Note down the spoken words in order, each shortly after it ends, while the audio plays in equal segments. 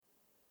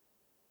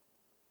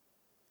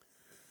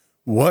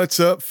What's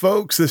up,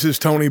 folks? This is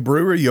Tony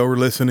Brewer. You're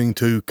listening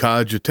to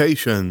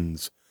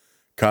Cogitations.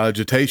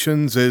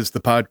 Cogitations is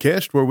the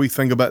podcast where we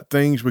think about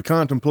things, we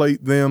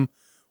contemplate them,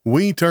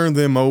 we turn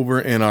them over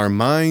in our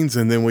minds,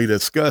 and then we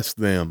discuss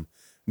them.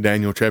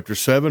 Daniel chapter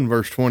 7,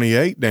 verse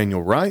 28,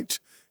 Daniel writes,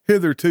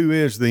 "Hitherto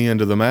is the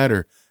end of the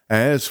matter.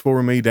 As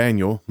for me,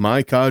 Daniel,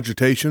 my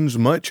cogitations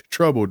much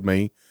troubled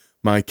me.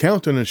 My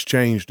countenance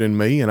changed in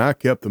me, and I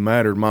kept the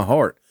matter in my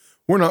heart."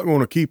 We're not going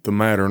to keep the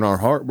matter in our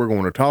heart. We're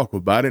going to talk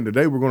about it. And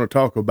today we're going to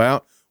talk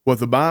about what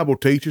the Bible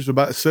teaches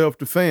about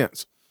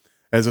self-defense.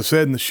 As I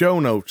said in the show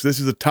notes, this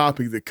is a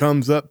topic that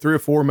comes up 3 or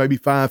 4, maybe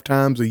 5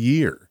 times a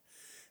year.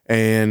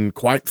 And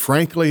quite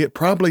frankly, it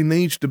probably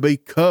needs to be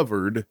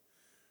covered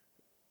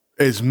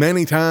as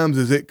many times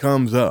as it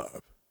comes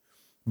up,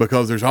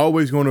 because there's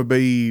always going to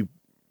be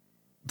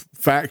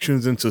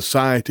factions in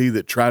society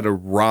that try to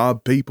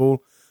rob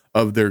people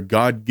of their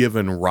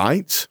God-given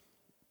rights.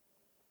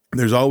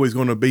 There's always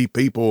going to be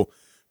people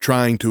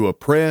trying to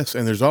oppress,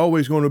 and there's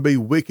always going to be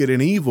wicked and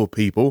evil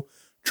people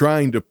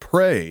trying to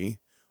prey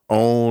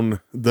on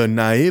the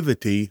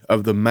naivety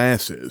of the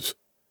masses.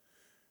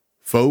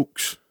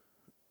 Folks,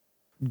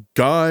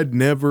 God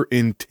never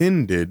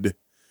intended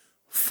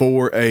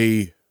for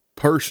a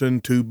person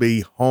to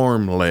be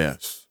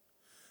harmless.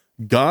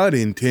 God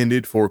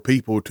intended for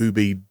people to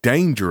be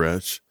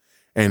dangerous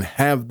and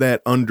have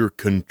that under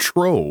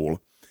control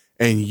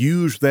and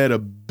use that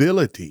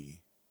ability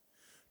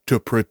to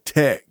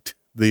protect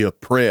the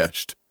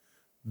oppressed,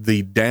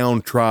 the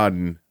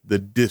downtrodden, the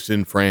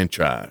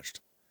disenfranchised.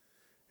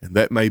 And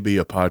that may be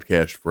a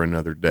podcast for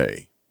another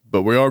day,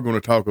 but we are going to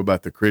talk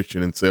about the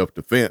Christian and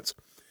self-defense.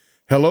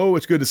 Hello,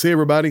 it's good to see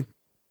everybody.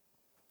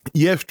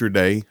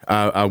 Yesterday,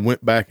 I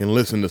went back and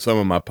listened to some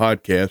of my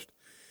podcasts,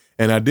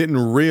 and I didn't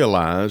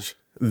realize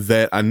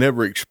that I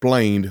never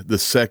explained the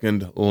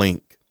second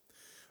link.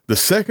 The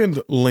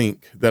second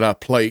link that I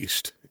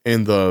placed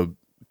in the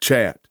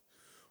chat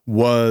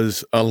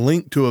was a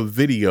link to a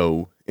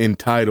video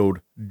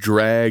entitled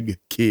 "Drag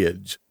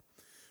Kids: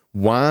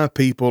 Why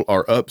People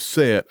Are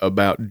Upset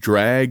About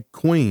Drag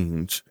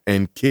Queens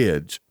and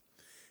Kids."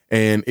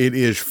 And it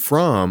is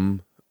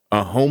from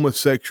a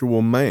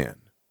homosexual man,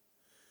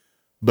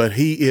 but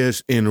he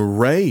is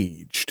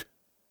enraged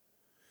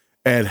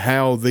at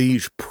how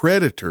these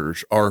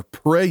predators are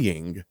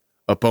preying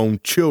upon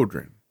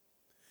children.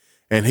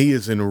 And he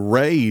is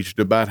enraged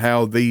about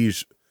how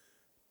these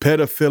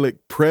pedophilic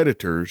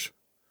predators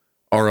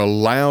are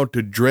allowed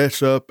to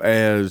dress up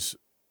as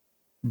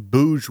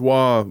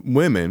bourgeois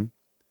women,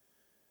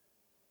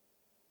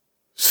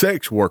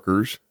 sex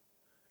workers,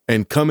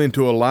 and come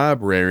into a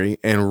library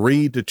and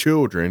read to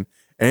children,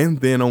 and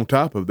then on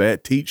top of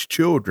that, teach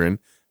children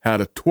how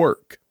to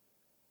twerk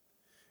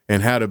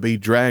and how to be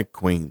drag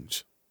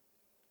queens.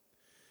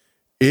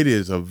 It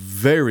is a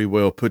very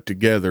well put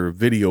together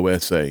video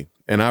essay,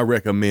 and I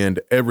recommend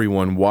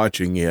everyone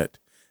watching it,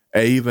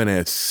 even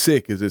as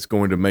sick as it's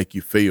going to make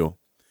you feel.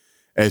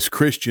 As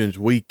Christians,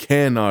 we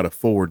cannot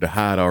afford to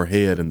hide our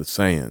head in the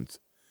sands.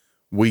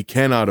 We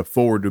cannot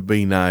afford to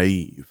be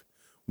naive.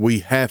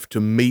 We have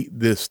to meet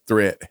this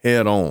threat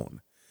head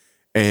on,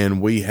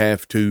 and we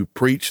have to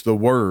preach the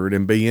word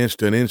and be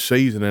instant in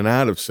season and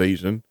out of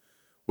season.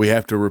 We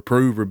have to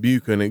reprove,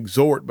 rebuke, and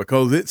exhort,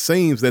 because it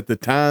seems that the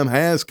time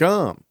has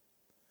come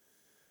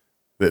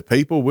that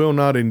people will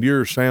not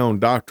endure sound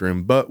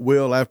doctrine, but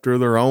will, after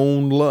their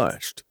own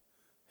lust,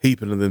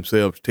 heap unto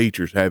themselves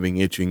teachers having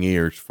itching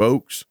ears.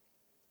 Folks,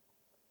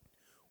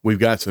 we've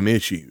got some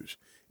issues.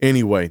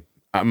 Anyway,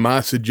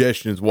 my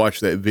suggestion is watch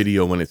that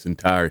video in its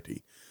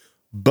entirety.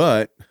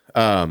 But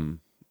the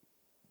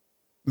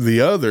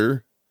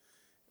other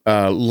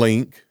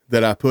link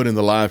that I put in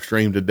the live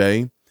stream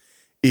today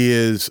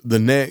is the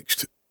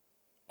next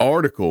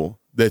article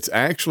that's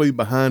actually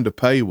behind a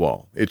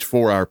paywall. It's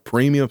for our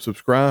premium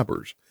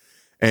subscribers,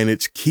 and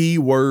it's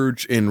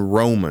Keywords in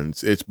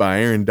Romans. It's by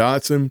Aaron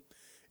Dotson.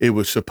 It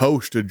was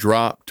supposed to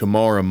drop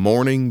tomorrow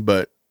morning,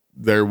 but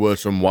there was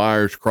some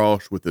wires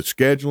crossed with the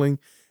scheduling,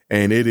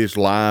 and it is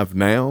live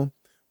now.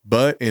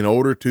 But in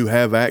order to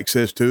have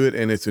access to it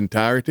in its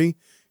entirety,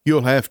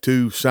 you'll have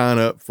to sign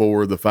up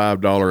for the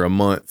 $5 a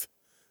month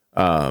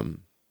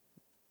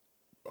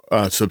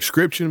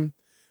subscription.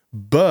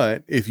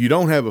 But if you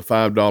don't have a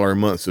 $5 a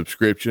month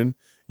subscription,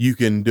 you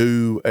can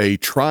do a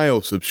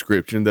trial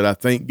subscription that I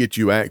think gets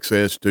you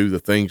access to the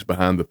things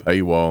behind the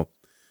paywall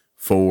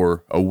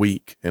for a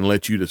week and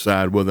let you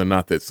decide whether or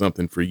not that's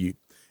something for you.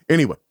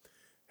 Anyway,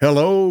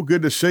 hello,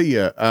 good to see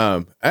you.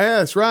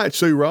 That's right,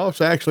 Sue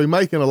Ross, actually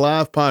making a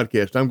live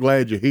podcast. I'm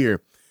glad you're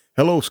here.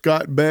 Hello,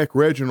 Scott Beck,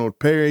 Reginald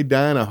Perry,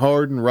 Dinah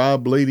Harden,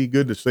 Rob Leedy.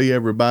 Good to see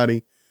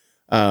everybody.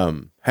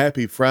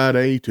 Happy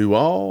Friday to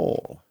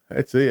all.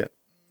 That's it.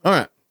 All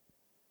right.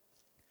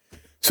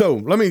 So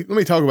let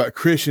me talk about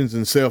Christians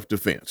and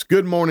self-defense.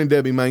 Good morning,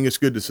 Debbie Mangus.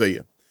 Good to see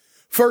you.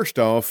 First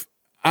off,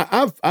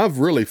 I've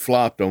really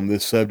flopped on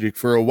this subject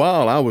for a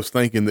while. I was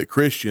thinking that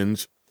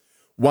Christians,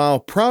 while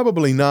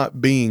probably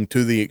not being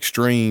to the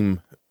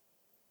extreme,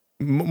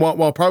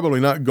 while probably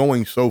not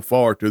going so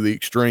far to the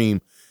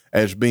extreme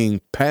as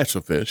being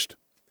pacifist,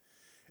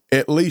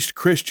 at least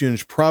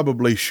Christians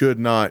probably should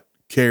not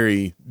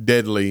carry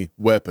deadly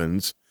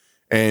weapons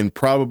and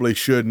probably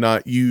should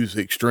not use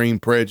extreme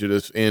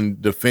prejudice in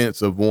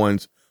defense of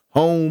one's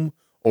home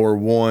or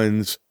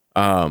one's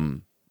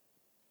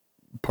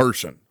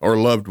person or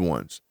loved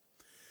ones.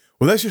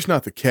 Well, that's just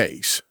not the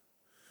case.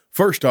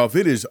 First off,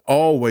 it has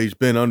always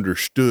been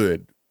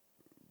understood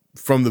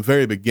from the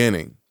very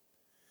beginning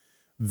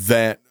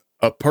that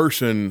a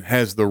person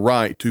has the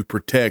right to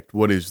protect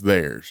what is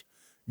theirs.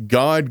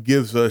 God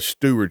gives us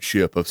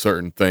stewardship of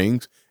certain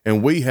things,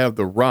 and we have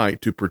the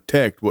right to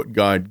protect what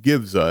God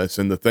gives us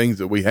and the things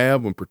that we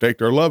have and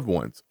protect our loved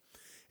ones.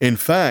 In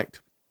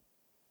fact,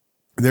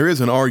 there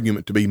is an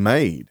argument to be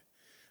made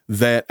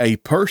that a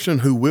person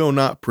who will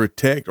not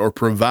protect or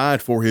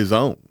provide for his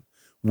own,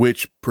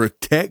 which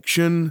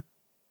protection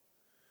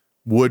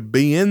would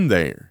be in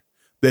there,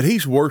 that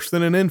he's worse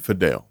than an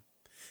infidel.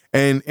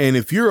 And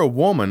if you're a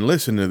woman,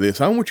 listen to this.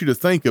 I want you to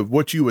think of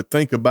what you would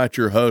think about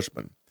your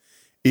husband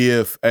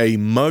if a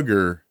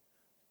mugger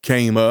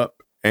came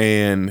up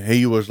and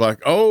he was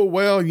like, oh,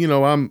 well,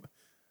 and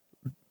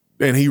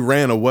he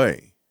ran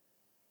away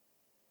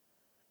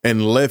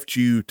and left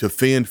you to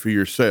fend for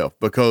yourself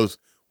because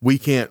we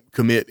can't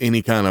commit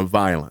any kind of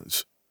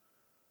violence.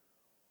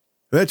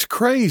 That's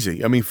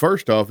crazy. I mean,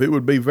 first off, it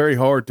would be very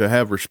hard to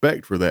have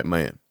respect for that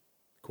man,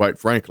 quite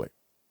frankly.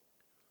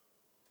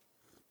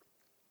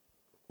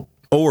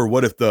 Or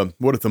what if the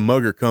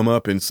mugger come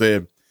up and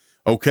said,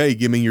 okay,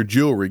 give me your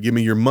jewelry, give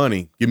me your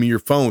money, give me your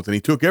phones, and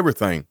he took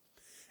everything.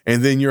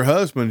 And then your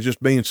husband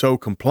just being so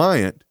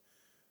compliant,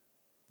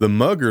 the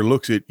mugger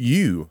looks at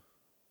you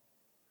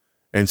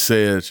and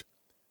says,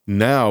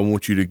 now I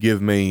want you to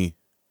give me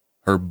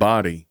her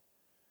body,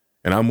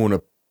 and I'm going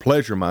to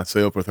pleasure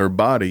myself with her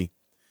body,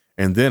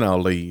 and then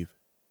I'll leave.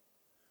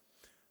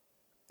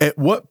 At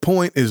what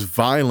point is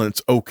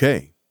violence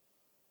okay?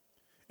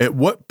 At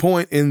what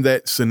point in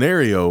that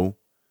scenario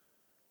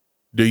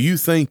do you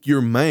think your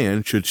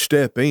man should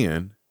step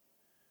in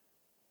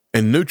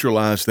and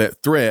neutralize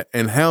that threat,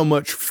 and how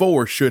much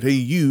force should he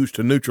use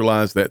to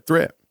neutralize that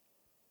threat?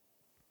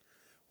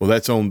 Well,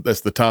 that's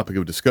the topic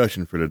of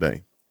discussion for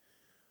today.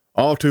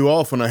 All too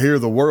often I hear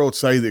the world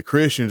say that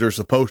Christians are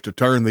supposed to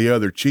turn the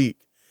other cheek.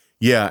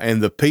 Yeah,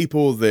 and the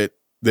people that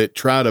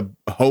try to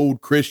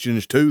hold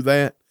Christians to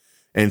that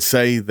and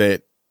say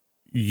that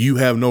you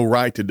have no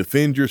right to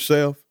defend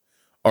yourself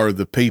are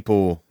the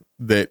people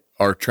that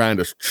are trying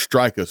to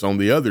strike us on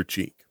the other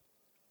cheek.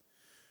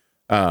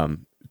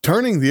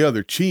 Turning the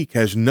other cheek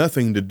has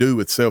nothing to do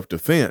with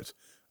self-defense.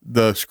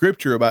 The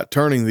scripture about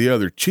turning the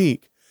other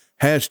cheek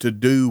has to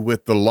do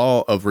with the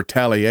law of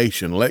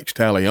retaliation, lex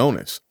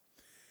talionis.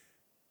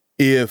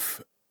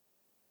 If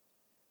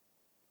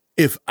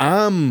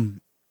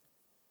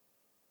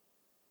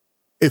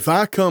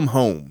I come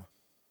home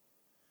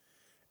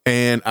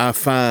and I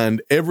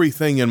find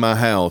everything in my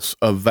house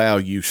of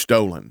value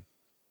stolen,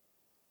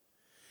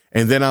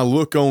 and then I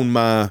look on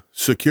my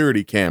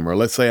security camera,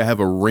 let's say I have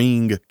a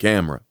Ring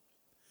camera,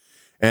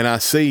 and I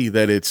see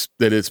that it's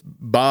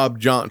Bob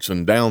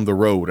Johnson down the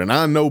road, and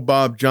I know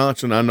Bob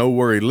Johnson, I know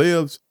where he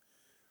lives.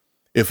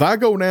 If I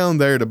go down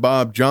there to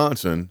Bob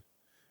Johnson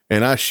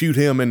and I shoot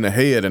him in the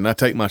head and I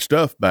take my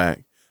stuff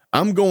back,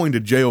 I'm going to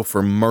jail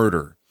for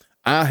murder.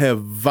 I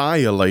have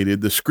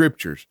violated the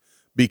scriptures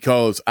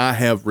because I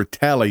have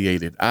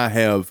retaliated. I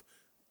have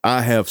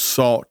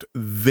sought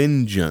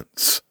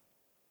vengeance.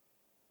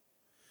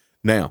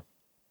 Now,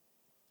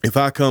 if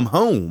I come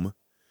home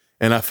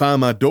and I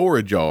find my door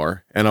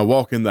ajar and I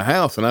walk in the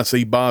house and I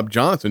see Bob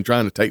Johnson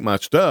trying to take my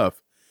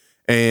stuff,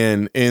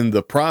 and in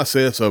the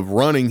process of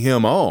running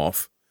him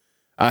off,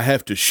 I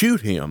have to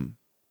shoot him,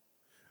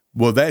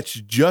 well, that's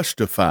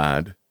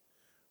justified.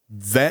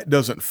 That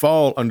doesn't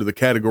fall under the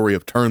category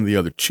of turn the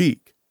other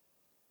cheek.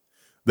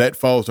 That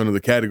falls under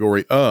the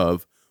category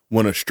of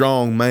when a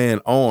strong man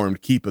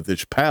armed keepeth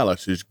his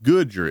palace, his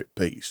goods are at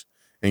peace.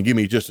 And give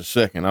me just a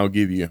second. I'll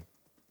give you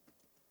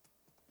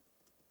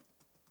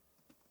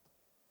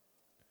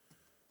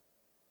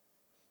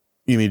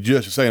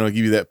just a second. I'll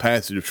give you that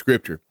passage of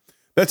scripture.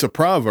 That's a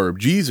proverb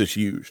Jesus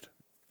used.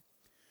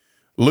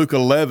 Luke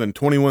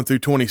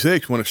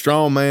 11:21-26, when a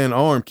strong man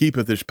armed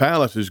keepeth his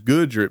palace, his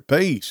goods are at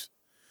peace.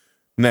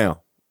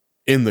 Now,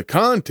 in the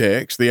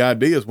context, the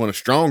idea is when a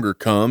stronger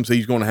comes,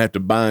 he's going to have to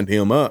bind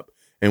him up.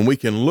 And we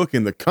can look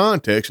in the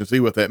context and see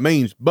what that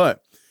means.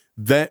 But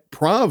that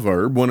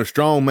proverb, when a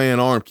strong man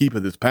armed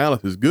keepeth his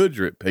palace, his goods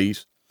are at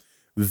peace,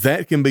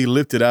 that can be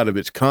lifted out of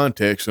its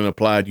context and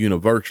applied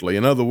universally.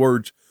 In other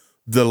words,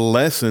 the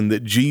lesson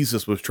that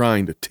Jesus was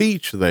trying to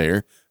teach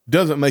there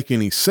doesn't make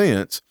any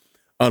sense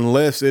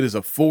unless it is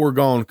a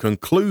foregone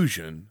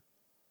conclusion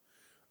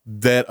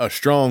that a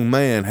strong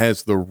man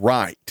has the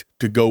right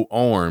to go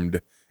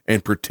armed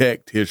and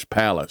protect his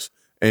palace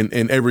and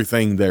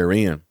everything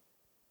therein.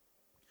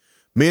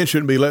 Men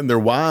shouldn't be letting their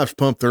wives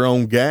pump their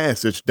own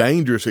gas. It's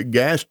dangerous at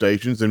gas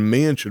stations, and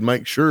men should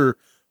make sure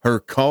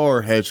her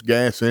car has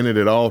gas in it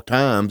at all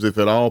times, if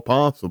at all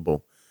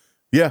possible.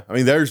 Yeah, I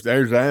mean, there's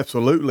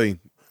absolutely,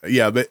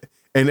 yeah, but,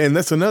 and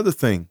that's another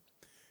thing.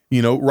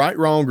 Right,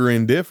 wrong, or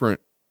indifferent,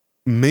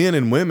 men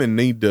and women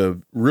need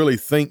to really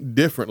think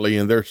differently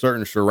in their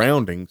certain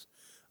surroundings.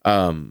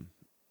 My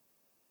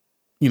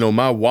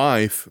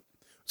wife,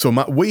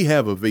 we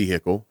have a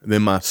vehicle, and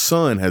then my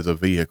son has a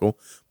vehicle,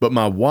 but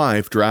my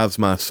wife drives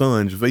my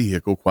son's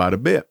vehicle quite a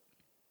bit.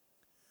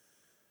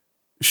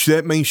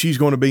 That means she's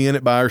going to be in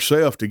it by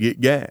herself to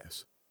get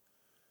gas.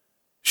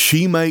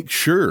 She makes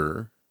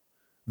sure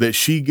that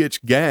she gets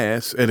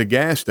gas at a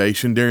gas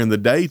station during the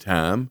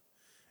daytime,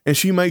 and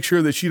she makes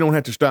sure that she don't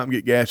have to stop and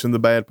get gas in the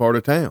bad part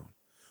of town.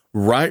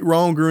 Right,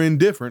 wrong, or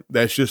indifferent,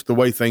 that's just the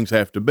way things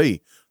have to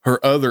be.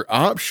 Her other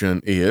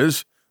option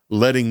is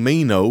letting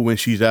me know when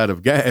she's out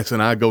of gas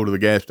and I go to the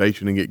gas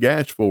station and get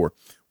gas for her,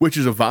 which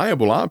is a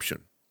viable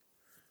option.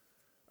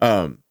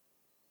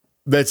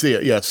 That's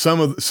it. Yeah. Some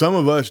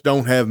of us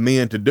don't have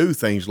men to do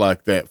things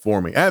like that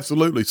for me.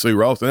 Absolutely, Sue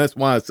Ross. And that's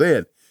why I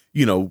said,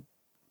 you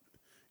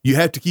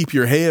have to keep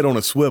your head on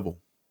a swivel.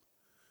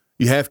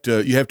 You have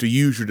to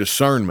use your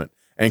discernment.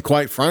 And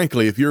quite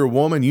frankly, if you're a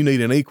woman, you need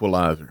an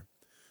equalizer,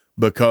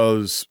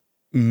 because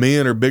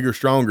men are bigger,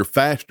 stronger,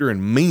 faster,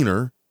 and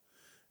meaner.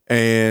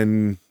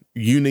 And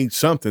you need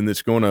something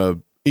that's going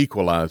to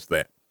equalize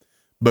that,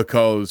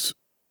 because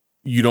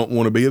you don't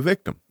want to be a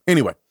victim.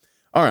 Anyway.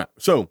 All right.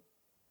 So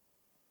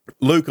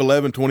Luke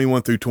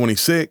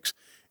 11:21-26,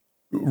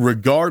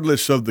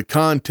 regardless of the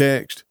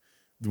context,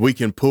 we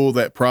can pull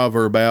that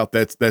proverb out.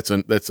 That's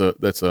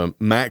a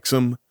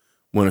maxim.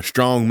 When a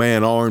strong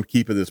man armed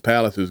keepeth his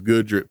palace, his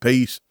goods are at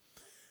peace.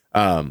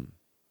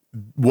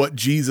 What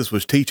Jesus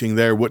was teaching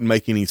there wouldn't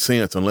make any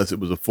sense unless it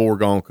was a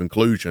foregone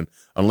conclusion,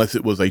 unless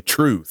it was a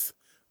truth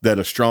that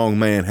a strong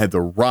man had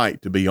the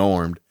right to be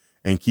armed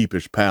and keep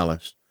his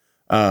palace.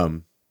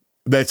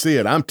 That's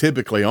it. I'm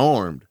typically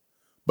armed,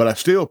 but I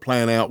still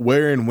plan out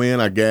where and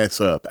when I gas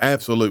up.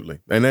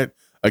 Absolutely. And that,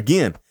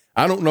 again,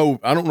 I don't know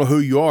who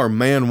you are,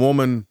 man,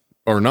 woman,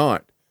 or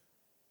not.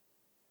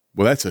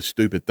 Well, that's a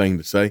stupid thing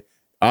to say.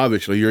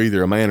 Obviously, you're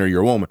either a man or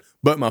you're a woman.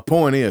 But my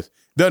point is,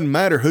 doesn't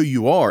matter who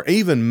you are.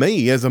 Even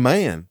me as a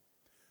man,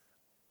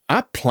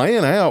 I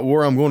plan out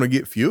where I'm going to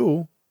get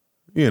fuel.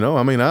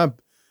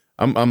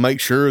 I make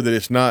sure that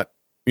it's not,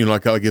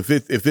 like if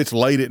it's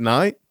late at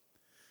night,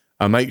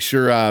 I make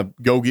sure I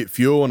go get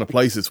fuel in a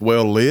place that's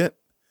well lit.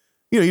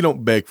 You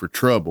don't beg for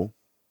trouble.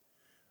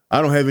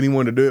 I don't have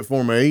anyone to do it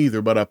for me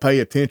either, but I pay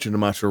attention to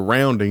my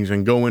surroundings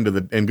and go in in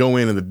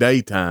the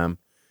daytime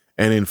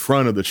and in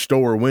front of the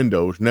store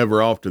windows,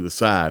 never off to the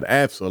side.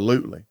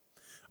 Absolutely.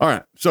 All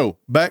right. So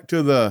back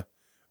to the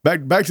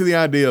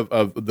idea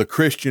of the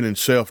Christian and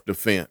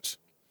self-defense.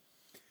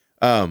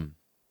 Turning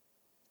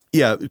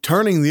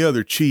the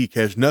other cheek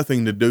has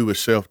nothing to do with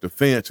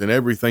self-defense and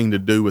everything to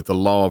do with the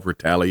law of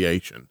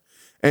retaliation.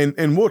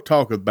 And we'll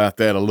talk about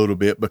that a little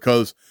bit,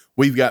 because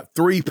we've got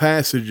 3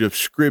 passages of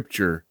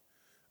scripture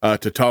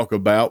to talk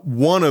about.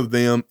 One of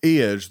them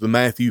is the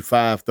Matthew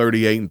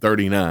 5:38 and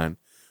 39.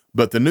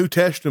 But the New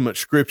Testament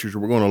scriptures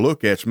we're going to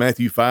look at is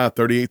Matthew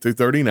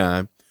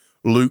 5:38-39,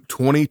 Luke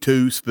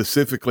 22,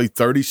 specifically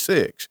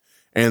 36,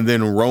 and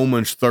then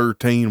Romans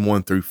 13,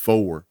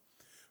 1-4.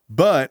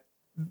 But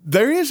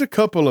there is a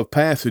couple of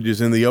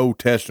passages in the Old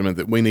Testament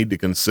that we need to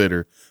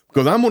consider,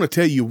 because I'm going to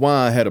tell you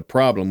why I had a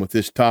problem with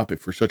this topic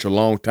for such a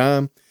long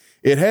time.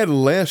 It had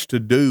less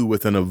to do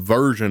with an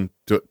aversion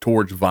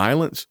towards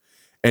violence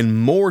and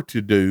more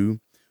to do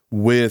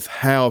with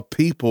how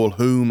people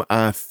whom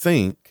I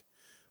think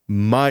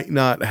might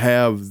not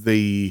have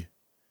the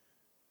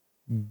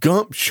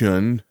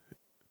gumption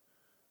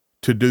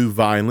to do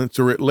violence,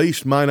 or at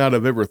least might not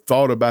have ever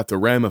thought about the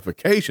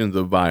ramifications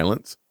of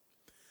violence,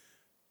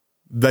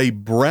 they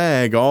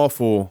brag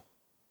awfully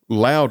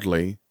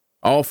loudly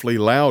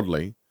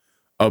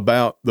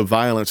about the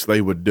violence they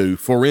would do.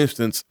 For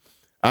instance,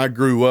 I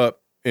grew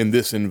up in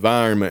this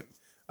environment.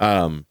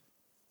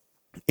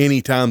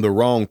 Anytime the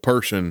wrong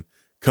person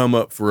come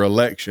up for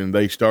election,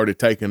 they started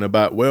taking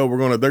about, they're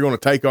going to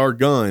take our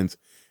guns.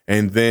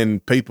 And then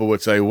people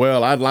would say,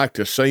 well, I'd like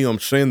to see them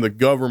send the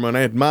government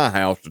at my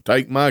house to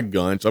take my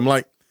guns. I'm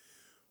like,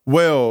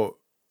 well,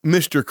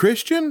 Mr.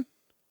 Christian,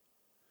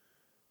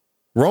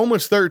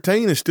 Romans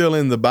 13 is still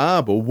in the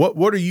Bible.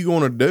 What are you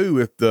going to do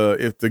if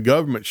the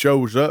government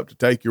shows up to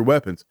take your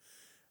weapons?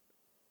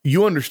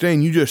 You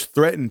understand you just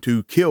threatened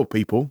to kill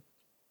people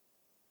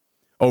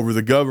over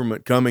the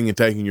government coming and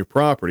taking your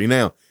property.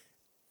 Now,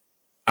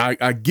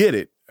 I get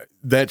it.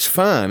 That's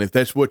fine if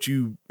that's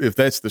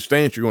the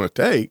stance you're going to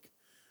take.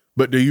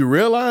 But do you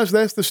realize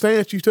that's the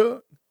stance you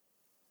took?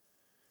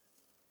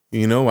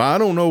 I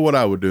don't know what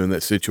I would do in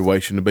that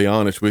situation, to be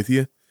honest with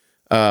you.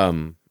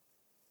 I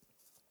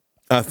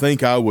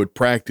think I would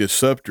practice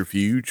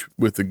subterfuge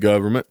with the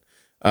government.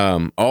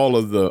 All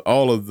of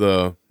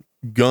the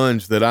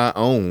guns that I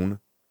own,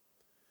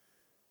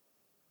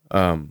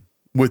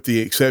 with the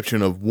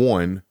exception of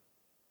one,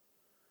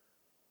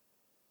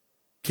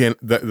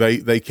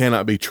 they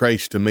cannot be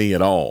traced to me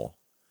at all.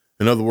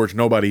 In other words,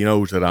 nobody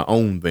knows that I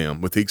own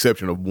them, with the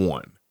exception of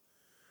one.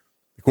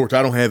 Of course,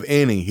 I don't have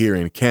any here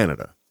in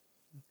Canada.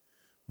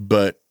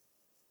 But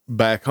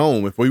back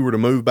home, if we were to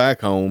move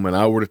back home and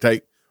I were to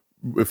take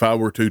if I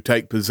were to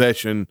take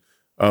possession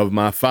of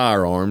my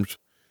firearms,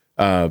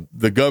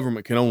 the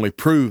government can only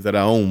prove that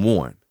I own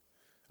one.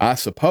 I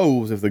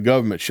suppose if the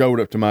government showed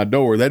up to my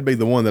door, that'd be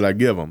the one that I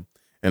give them,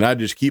 and I'd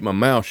just keep my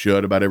mouth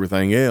shut about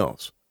everything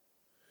else.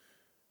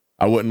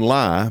 I wouldn't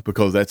lie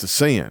because that's a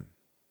sin.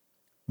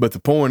 But the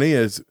point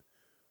is,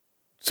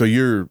 so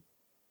you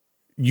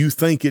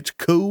think it's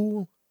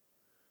cool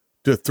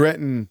to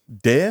threaten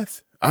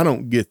death? I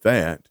don't get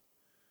that.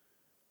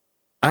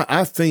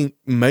 I think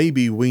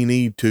maybe we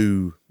need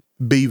to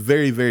be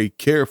very, very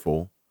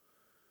careful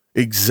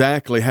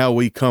exactly how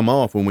we come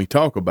off when we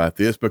talk about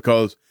this,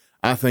 because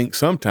I think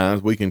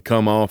sometimes we can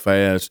come off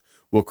as,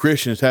 well,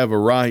 Christians have a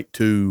right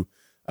to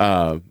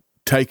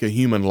take a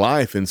human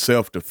life in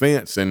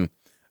self-defense, and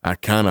I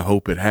kind of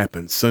hope it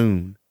happens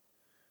soon.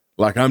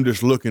 Like I'm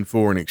just looking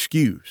for an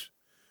excuse.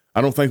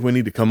 I don't think we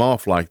need to come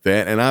off like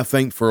that, and I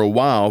think for a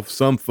while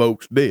some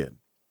folks did.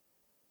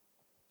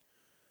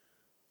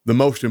 The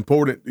most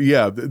important,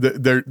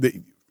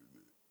 the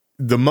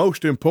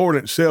most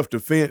important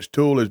self-defense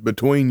tool is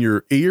between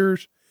your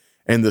ears,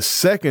 and the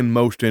second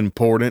most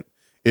important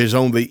is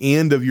on the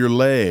end of your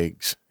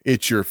legs.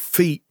 It's your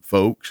feet,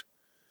 folks.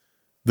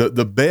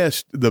 The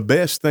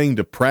best thing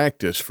to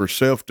practice for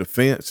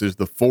self-defense is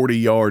the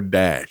 40-yard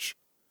dash.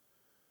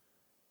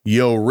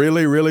 Yell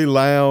really, really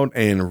loud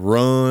and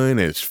run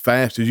as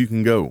fast as you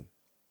can go.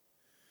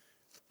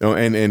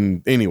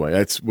 And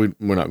anyway, we're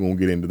not going to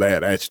get into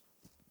that. That's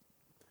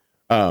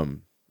all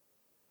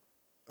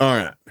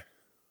right.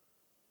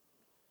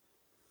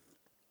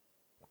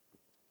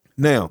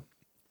 Now,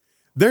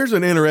 there's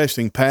an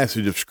interesting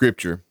passage of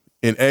scripture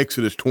in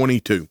Exodus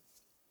 22.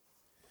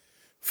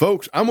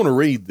 Folks, I'm going to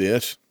read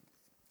this,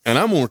 and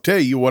I'm going to tell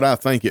you what I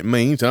think it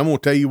means, and I'm going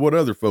to tell you what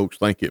other folks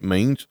think it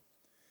means.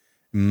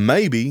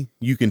 Maybe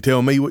you can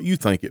tell me what you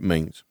think it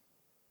means.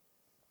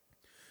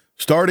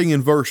 Starting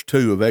in verse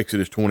 2 of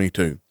Exodus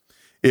 22.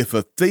 If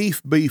a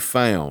thief be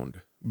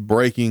found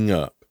breaking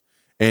up,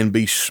 and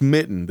be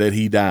smitten that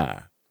he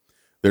die,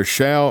 there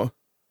shall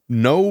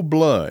no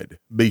blood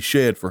be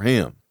shed for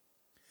him.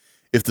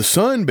 If the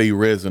sun be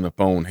risen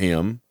upon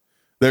him,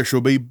 there shall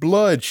be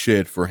blood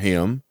shed for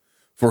him,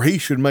 for he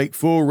should make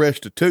full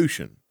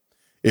restitution.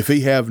 If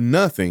he have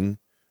nothing,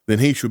 then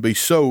he shall be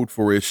sold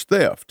for his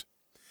theft.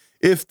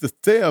 If the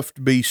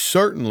theft be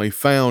certainly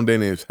found in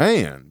his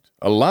hand,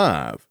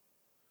 alive,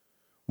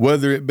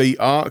 whether it be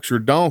ox or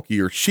donkey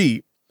or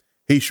sheep,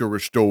 he shall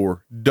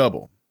restore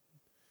double.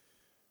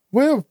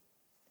 Well,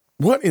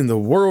 what in the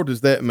world does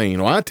that mean?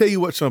 Well, I tell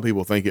you what some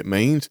people think it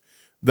means.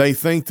 They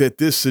think that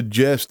this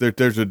suggests that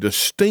there's a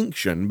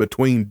distinction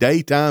between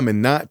daytime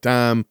and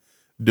nighttime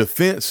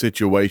defense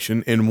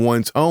situation in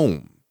one's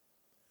home.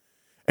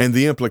 And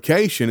the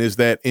implication is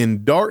that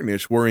in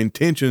darkness, where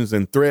intentions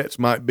and threats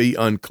might be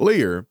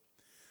unclear,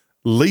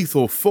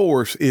 lethal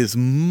force is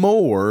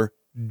more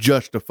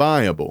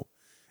justifiable.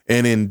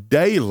 And in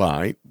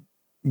daylight,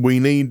 we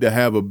need to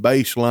have a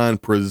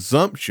baseline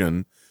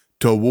presumption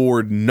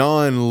toward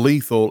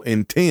non-lethal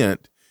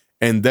intent,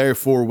 and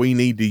therefore we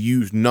need to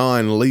use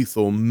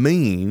non-lethal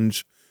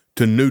means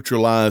to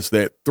neutralize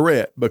that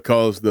threat,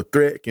 because the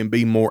threat can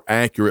be more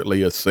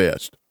accurately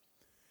assessed.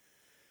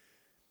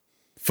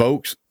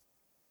 Folks,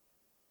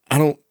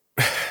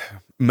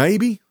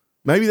 maybe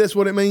that's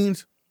what it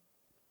means.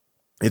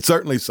 It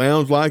certainly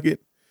sounds like it.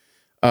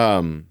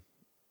 Now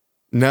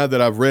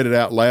that I've read it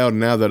out loud,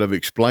 now that I've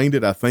explained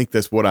it, I think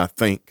that's what I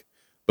think.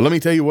 But let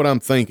me tell you what I'm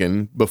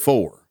thinking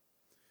before.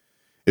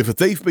 If a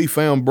thief be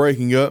found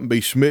breaking up and be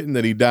smitten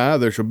that he die,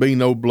 there shall be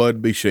no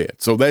blood be shed.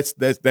 So that's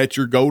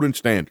your golden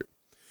standard.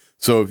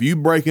 So if you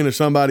break into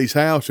somebody's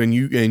house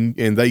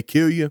and they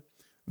kill you,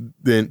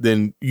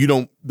 then you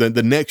don't,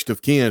 the next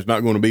of kin is not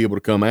going to be able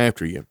to come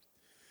after you.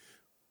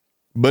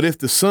 But if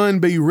the sun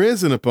be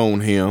risen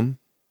upon him,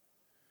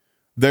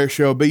 there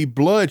shall be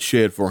blood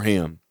shed for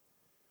him.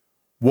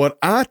 What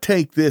I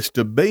take this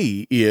to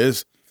be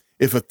is,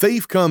 if a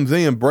thief comes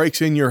in,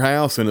 breaks in your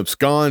house and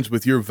absconds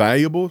with your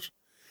valuables,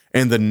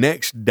 and the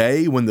next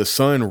day when the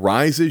sun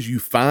rises, you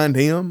find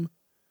him,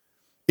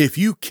 if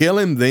you kill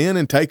him then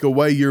and take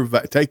away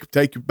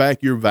take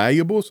back your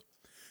valuables,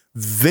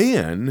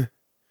 then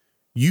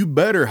you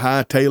better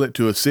hightail it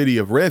to a city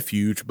of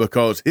refuge,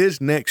 because his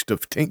next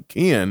of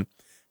kin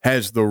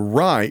has the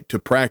right to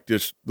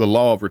practice the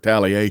law of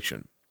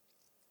retaliation.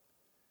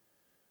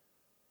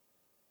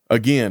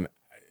 Again,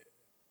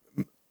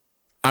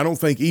 I don't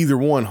think either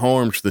one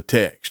harms the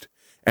text.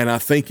 And I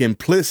think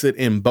implicit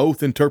in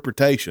both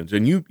interpretations,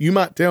 and you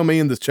might tell me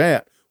in the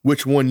chat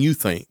which one you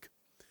think.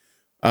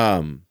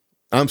 I'm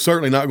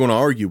certainly not going to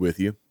argue with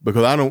you,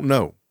 because I don't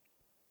know.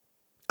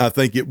 I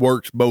think it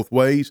works both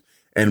ways.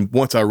 And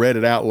once I read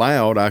it out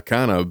loud,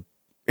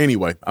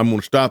 anyway, I'm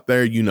going to stop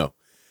there.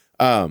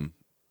 I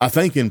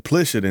think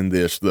implicit in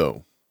this,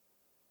 though,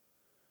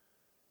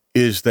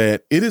 is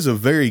that it is a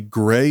very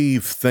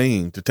grave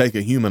thing to take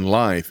a human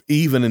life,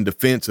 even in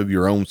defense of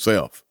your own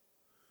self.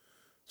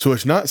 So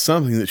it's not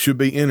something that should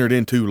be entered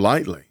into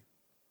lightly.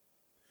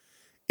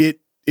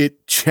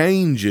 It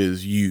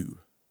changes you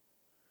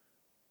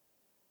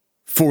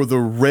for the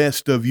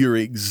rest of your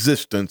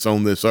existence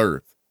on this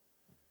earth.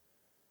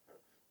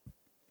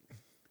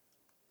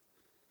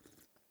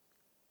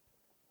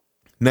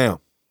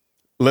 Now,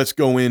 let's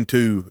go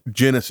into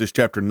Genesis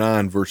chapter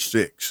 9, verse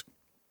 6.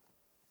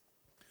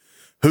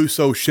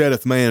 Whoso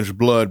sheddeth man's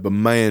blood, by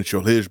man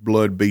shall his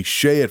blood be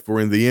shed, for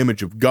in the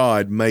image of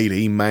God made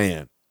he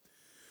man.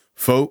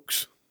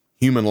 Folks,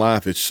 human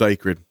life is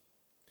sacred.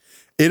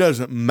 It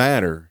doesn't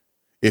matter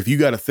if you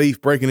got a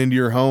thief breaking into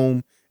your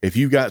home, if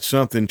you got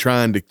something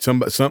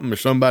or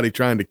somebody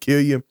trying to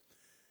kill you.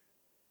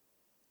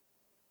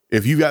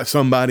 If you got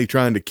somebody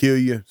trying to kill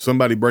you,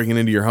 somebody breaking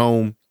into your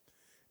home,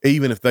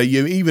 even if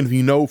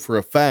you know for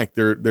a fact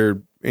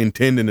they're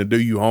intending to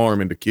do you harm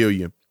and to kill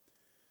you,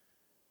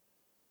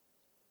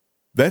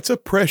 that's a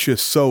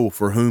precious soul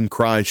for whom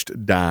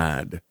Christ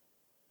died.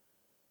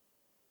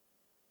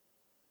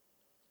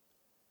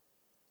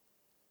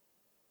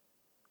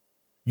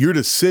 Your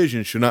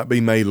decision should not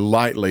be made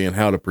lightly in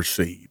how to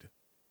proceed.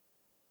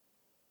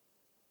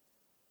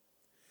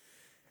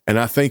 And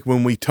I think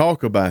when we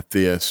talk about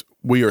this,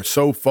 we are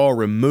so far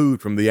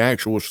removed from the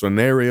actual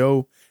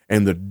scenario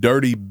and the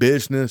dirty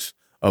business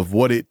of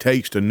what it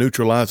takes to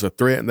neutralize a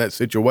threat in that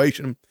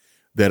situation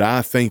that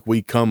I think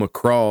we come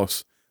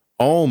across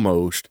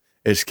almost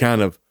as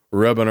kind of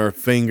rubbing our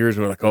fingers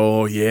and we're like,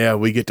 oh yeah,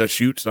 we get to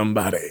shoot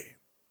somebody.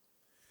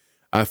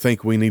 I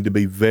think we need to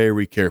be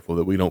very careful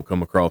that we don't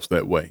come across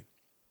that way,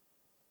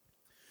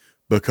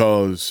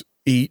 because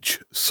each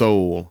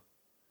soul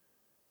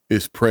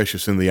is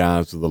precious in the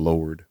eyes of the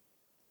Lord.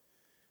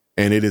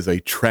 And it is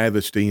a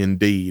travesty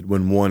indeed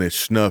when one is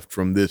snuffed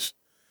from this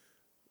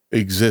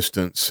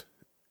existence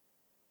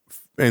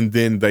and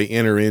then they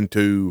enter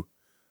into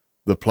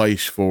the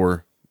place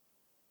for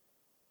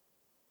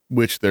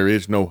which there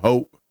is no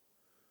hope.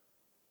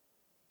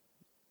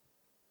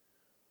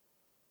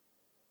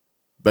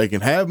 They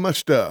can have my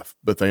stuff,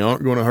 but they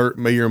aren't going to hurt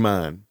me or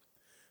mine.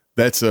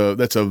 That's a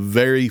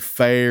very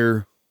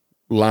fair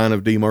line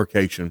of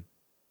demarcation.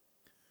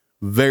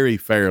 Very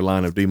fair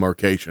line of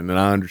demarcation, and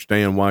I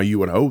understand why you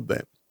would hold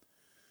that.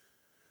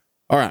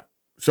 All right,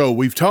 so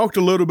we've talked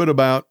a little bit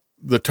about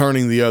the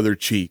turning the other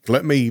cheek.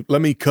 Let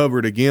me cover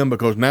it again,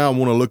 because now I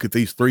want to look at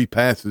these three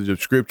passages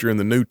of Scripture in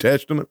the New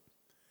Testament.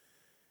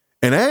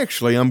 And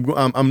actually, I'm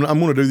going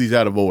to do these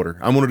out of order.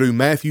 I'm going to do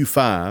Matthew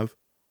 5,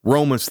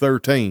 Romans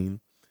 13,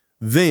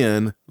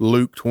 then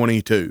Luke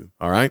 22.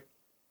 All right.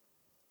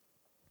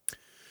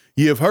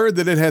 Ye have heard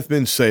that it hath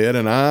been said,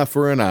 an eye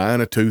for an eye,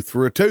 and a tooth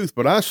for a tooth.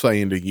 But I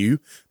say unto you,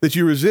 that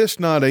you resist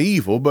not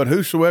evil, but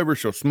whosoever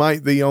shall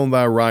smite thee on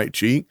thy right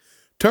cheek,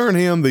 turn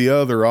him the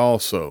other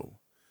also.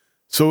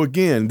 So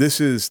again, this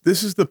is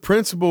the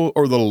principle,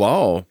 or the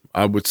law,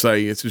 I would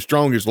say, it's the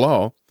strongest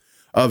law,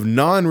 of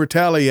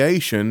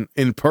non-retaliation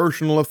in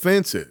personal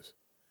offenses.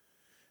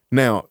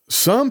 Now,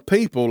 some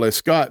people, as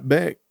Scott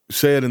Beck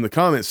said in the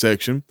comment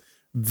section,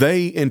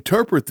 they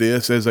interpret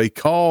this as a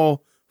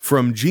call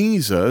from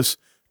Jesus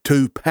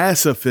to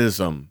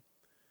pacifism.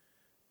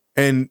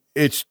 And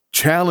it's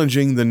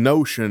challenging the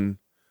notion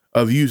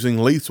of using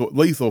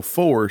lethal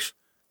force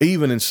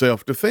even in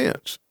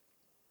self-defense.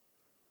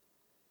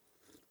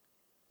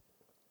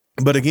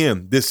 But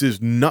again, this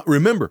is not,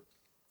 remember,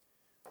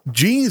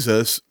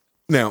 Jesus,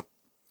 now,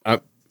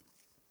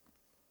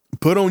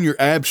 put on your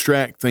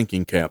abstract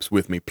thinking caps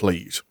with me,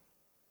 please.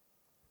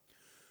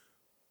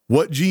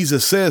 What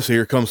Jesus says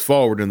here comes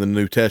forward in the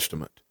New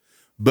Testament,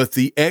 but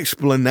the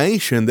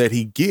explanation that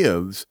he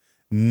gives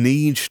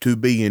needs to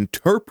be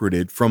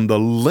interpreted from the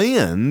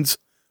lens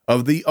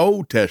of the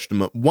Old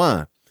Testament.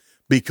 Why?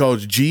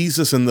 Because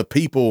Jesus and the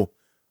people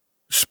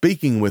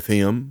speaking with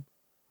him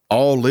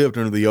all lived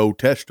under the Old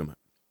Testament.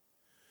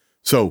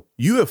 So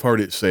you have heard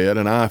it said,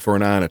 an eye for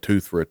an eye and a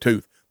tooth for a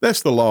tooth.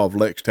 That's the law of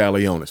lex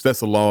talionis. That's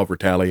the law of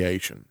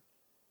retaliation.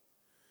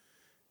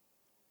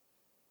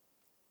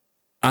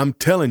 I'm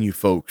telling you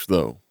folks,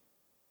 though,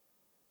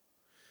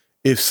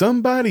 if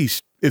somebody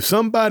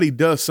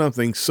does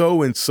something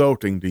so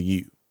insulting to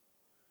you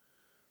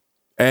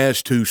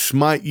as to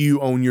smite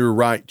you on your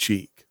right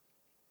cheek,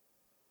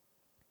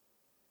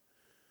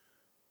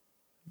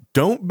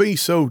 don't be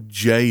so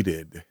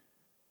jaded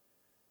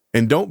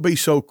and don't be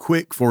so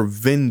quick for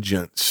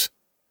vengeance.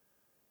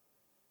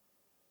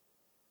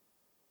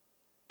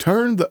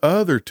 Turn the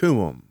other to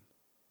them.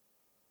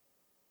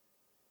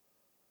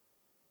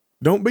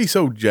 Don't be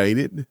so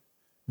jaded.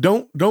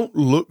 Don't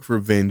look for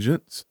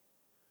vengeance.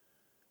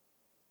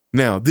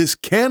 Now, this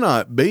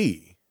cannot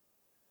be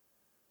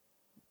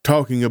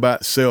talking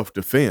about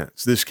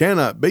self-defense. This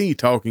cannot be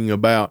talking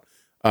about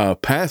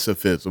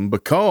pacifism,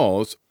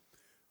 because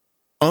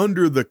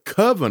under the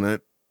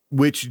covenant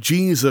which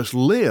Jesus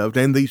lived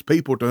and these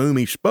people to whom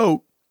he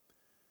spoke,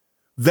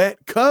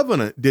 that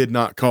covenant did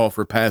not call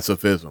for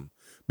pacifism.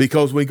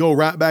 Because we go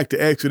right back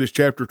to Exodus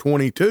chapter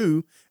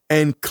 22,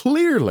 and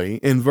clearly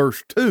in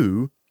verse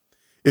 2,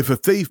 if a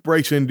thief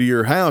breaks into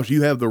your house,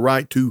 you have the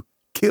right to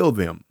kill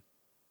them.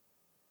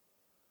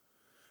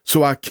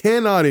 So I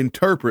cannot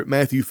interpret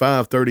Matthew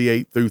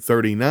 5:38 through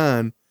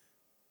 39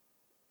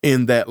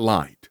 in that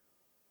light.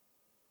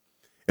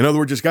 In other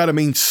words, it's got to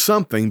mean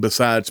something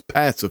besides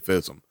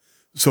pacifism.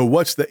 So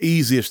what's the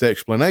easiest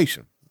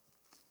explanation?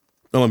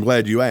 Well, I'm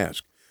glad you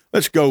asked.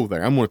 Let's go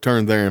there. I'm going to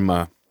turn there in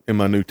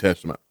my New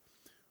Testament.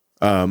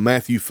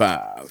 Matthew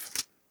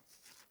 5.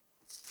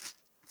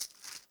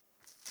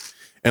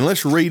 And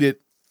let's read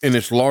it in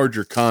its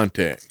larger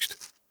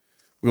context.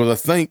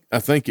 Because I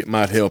think it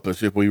might help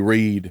us if we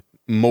read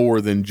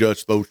more than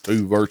just those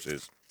two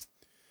verses.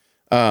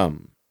 Well,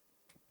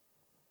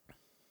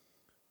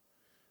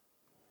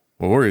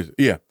 where is it?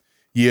 Yeah.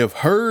 Ye have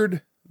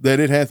heard that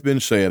it hath been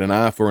said, an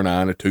eye for an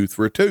eye and a tooth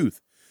for a tooth.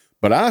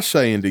 But I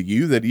say unto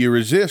you that ye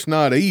resist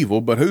not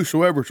evil, but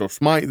whosoever shall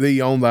smite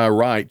thee on thy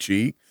right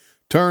cheek,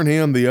 turn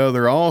him the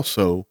other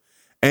also.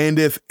 And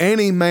if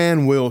any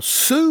man will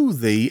sue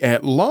thee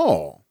at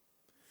law,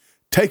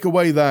 take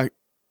away thy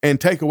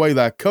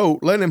coat,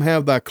 let him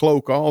have thy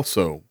cloak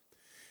also.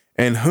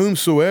 And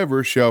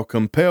whomsoever shall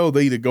compel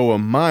thee to go a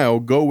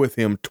mile, go with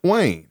him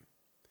twain.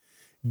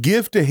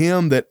 Give to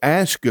him that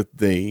asketh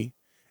thee,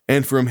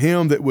 and from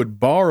him that would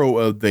borrow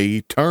of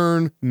thee,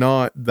 turn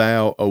not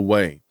thou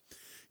away.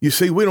 You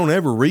see, we don't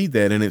ever read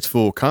that in its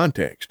full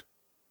context.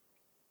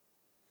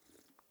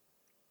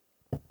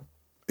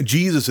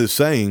 Jesus is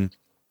saying,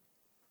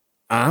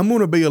 I'm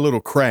going to be a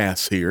little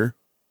crass here,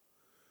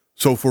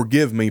 so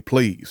forgive me,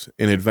 please,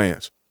 in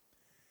advance.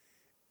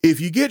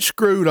 If you get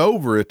screwed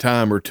over a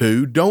time or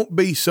two, don't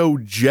be so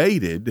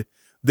jaded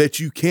that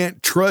you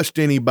can't trust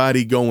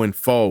anybody going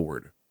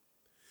forward.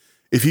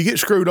 If you get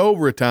screwed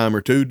over a time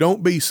or two,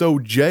 don't be so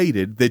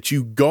jaded that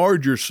you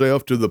guard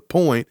yourself to the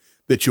point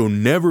that you'll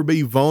never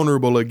be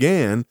vulnerable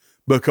again,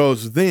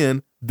 because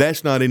then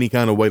that's not any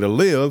kind of way to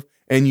live,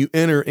 and you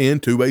enter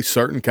into a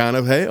certain kind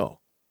of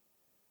hell.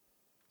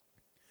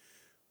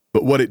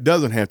 But what it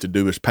doesn't have to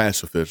do is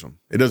pacifism.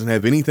 It doesn't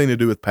have anything to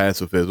do with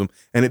pacifism,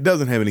 and it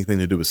doesn't have anything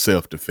to do with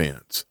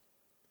self-defense.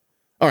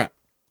 All right.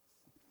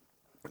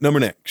 Number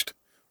next,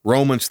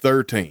 Romans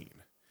 13.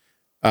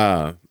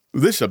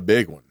 This is a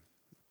big one.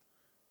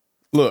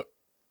 Look,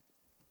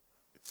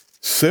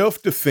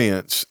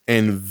 self-defense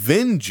and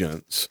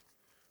vengeance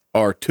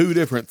are two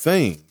different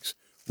things.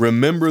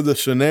 Remember the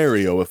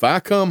scenario. If I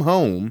come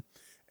home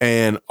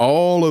and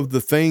all of the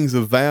things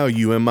of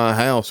value in my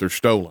house are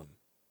stolen,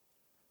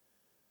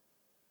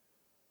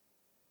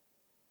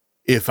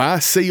 if I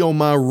see on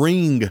my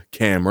Ring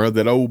camera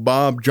that old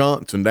Bob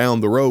Johnson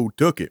down the road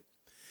took it,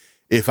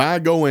 if I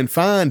go and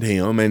find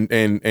him and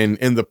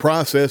in the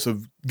process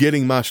of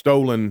getting my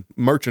stolen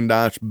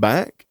merchandise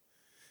back,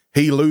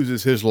 he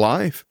loses his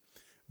life,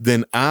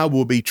 then I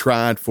will be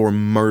tried for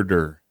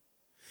murder.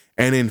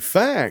 And in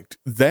fact,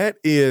 that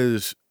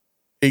is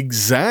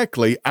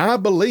exactly, I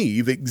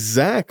believe,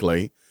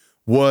 exactly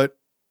what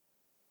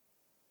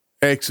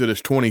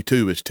Exodus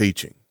 22 is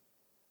teaching.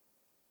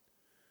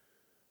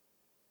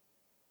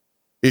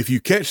 If you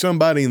catch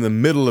somebody in the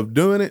middle of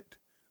doing it,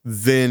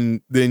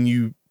 then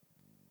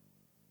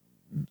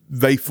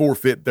they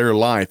forfeit their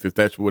life if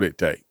that's what it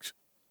takes.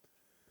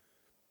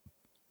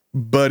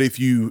 But if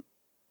you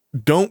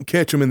don't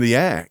catch them in the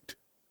act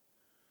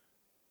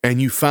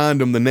and you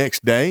find them the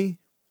next day,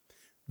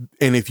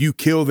 and if you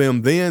kill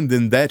them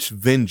then that's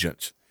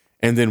vengeance.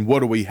 And then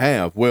what do we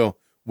have? Well,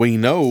 we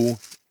know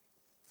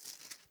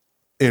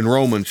in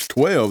Romans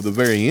 12, the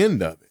very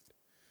end of it.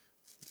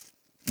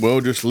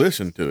 Well, just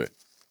listen to it.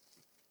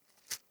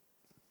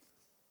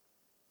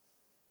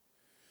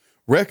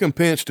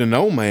 Recompense to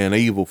no man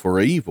evil for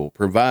evil.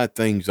 Provide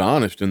things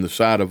honest in the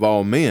sight of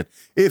all men.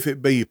 If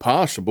it be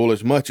possible,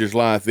 as much as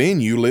lieth in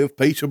you, live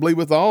peaceably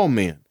with all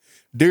men.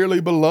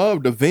 Dearly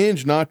beloved,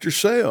 avenge not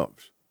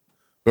yourselves,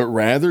 but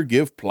rather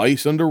give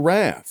place unto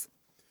wrath.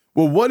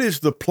 Well, what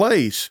is the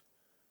place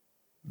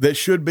that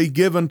should be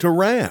given to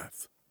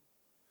wrath?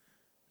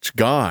 It's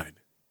God.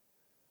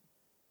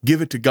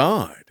 Give it to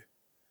God.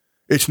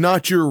 It's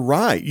not your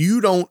right.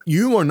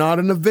 You are not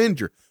an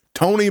avenger.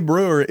 Tony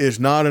Brewer is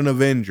not an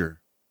avenger.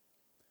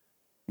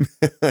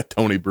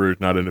 Tony Brewer is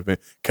not an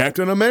avenger.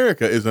 Captain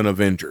America is an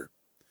avenger.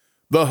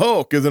 The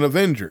Hulk is an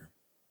avenger.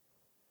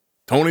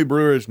 Tony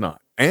Brewer is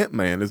not.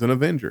 Ant-Man is an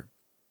avenger.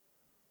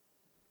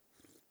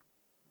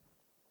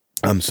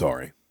 I'm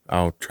sorry.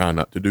 I'll try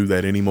not to do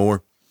that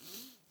anymore.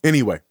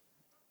 Anyway,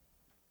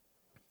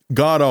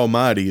 God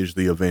Almighty is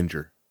the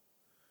avenger.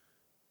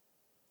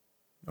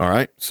 All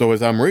right. So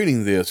as I'm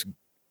reading this,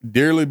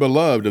 dearly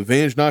beloved,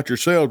 avenge not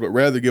yourselves, but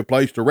rather give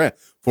place to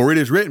wrath. For it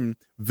is written,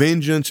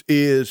 vengeance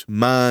is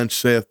mine,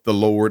 saith the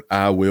Lord,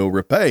 I will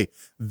repay.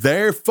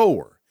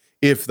 Therefore,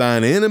 if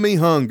thine enemy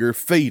hunger,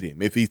 feed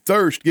him. If he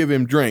thirst, give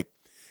him drink.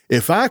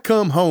 If I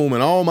come home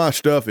and all my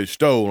stuff is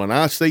stolen, and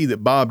I see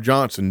that Bob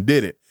Johnson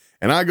did it,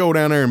 and I go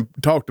down there and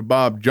talk to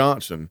Bob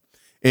Johnson,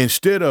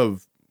 instead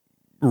of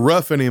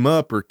roughing him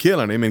up or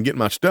killing him and getting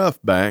my stuff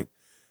back,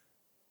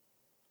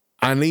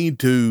 I need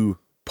to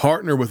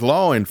partner with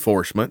law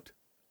enforcement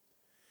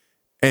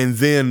and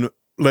then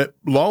let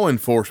law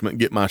enforcement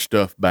get my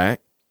stuff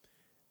back.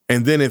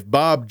 And then if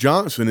Bob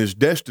Johnson is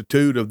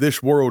destitute of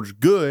this world's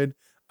good,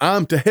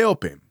 I'm to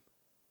help him.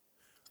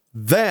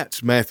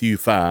 That's Matthew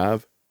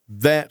 5.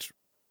 That's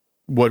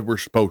what we're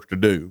supposed to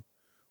do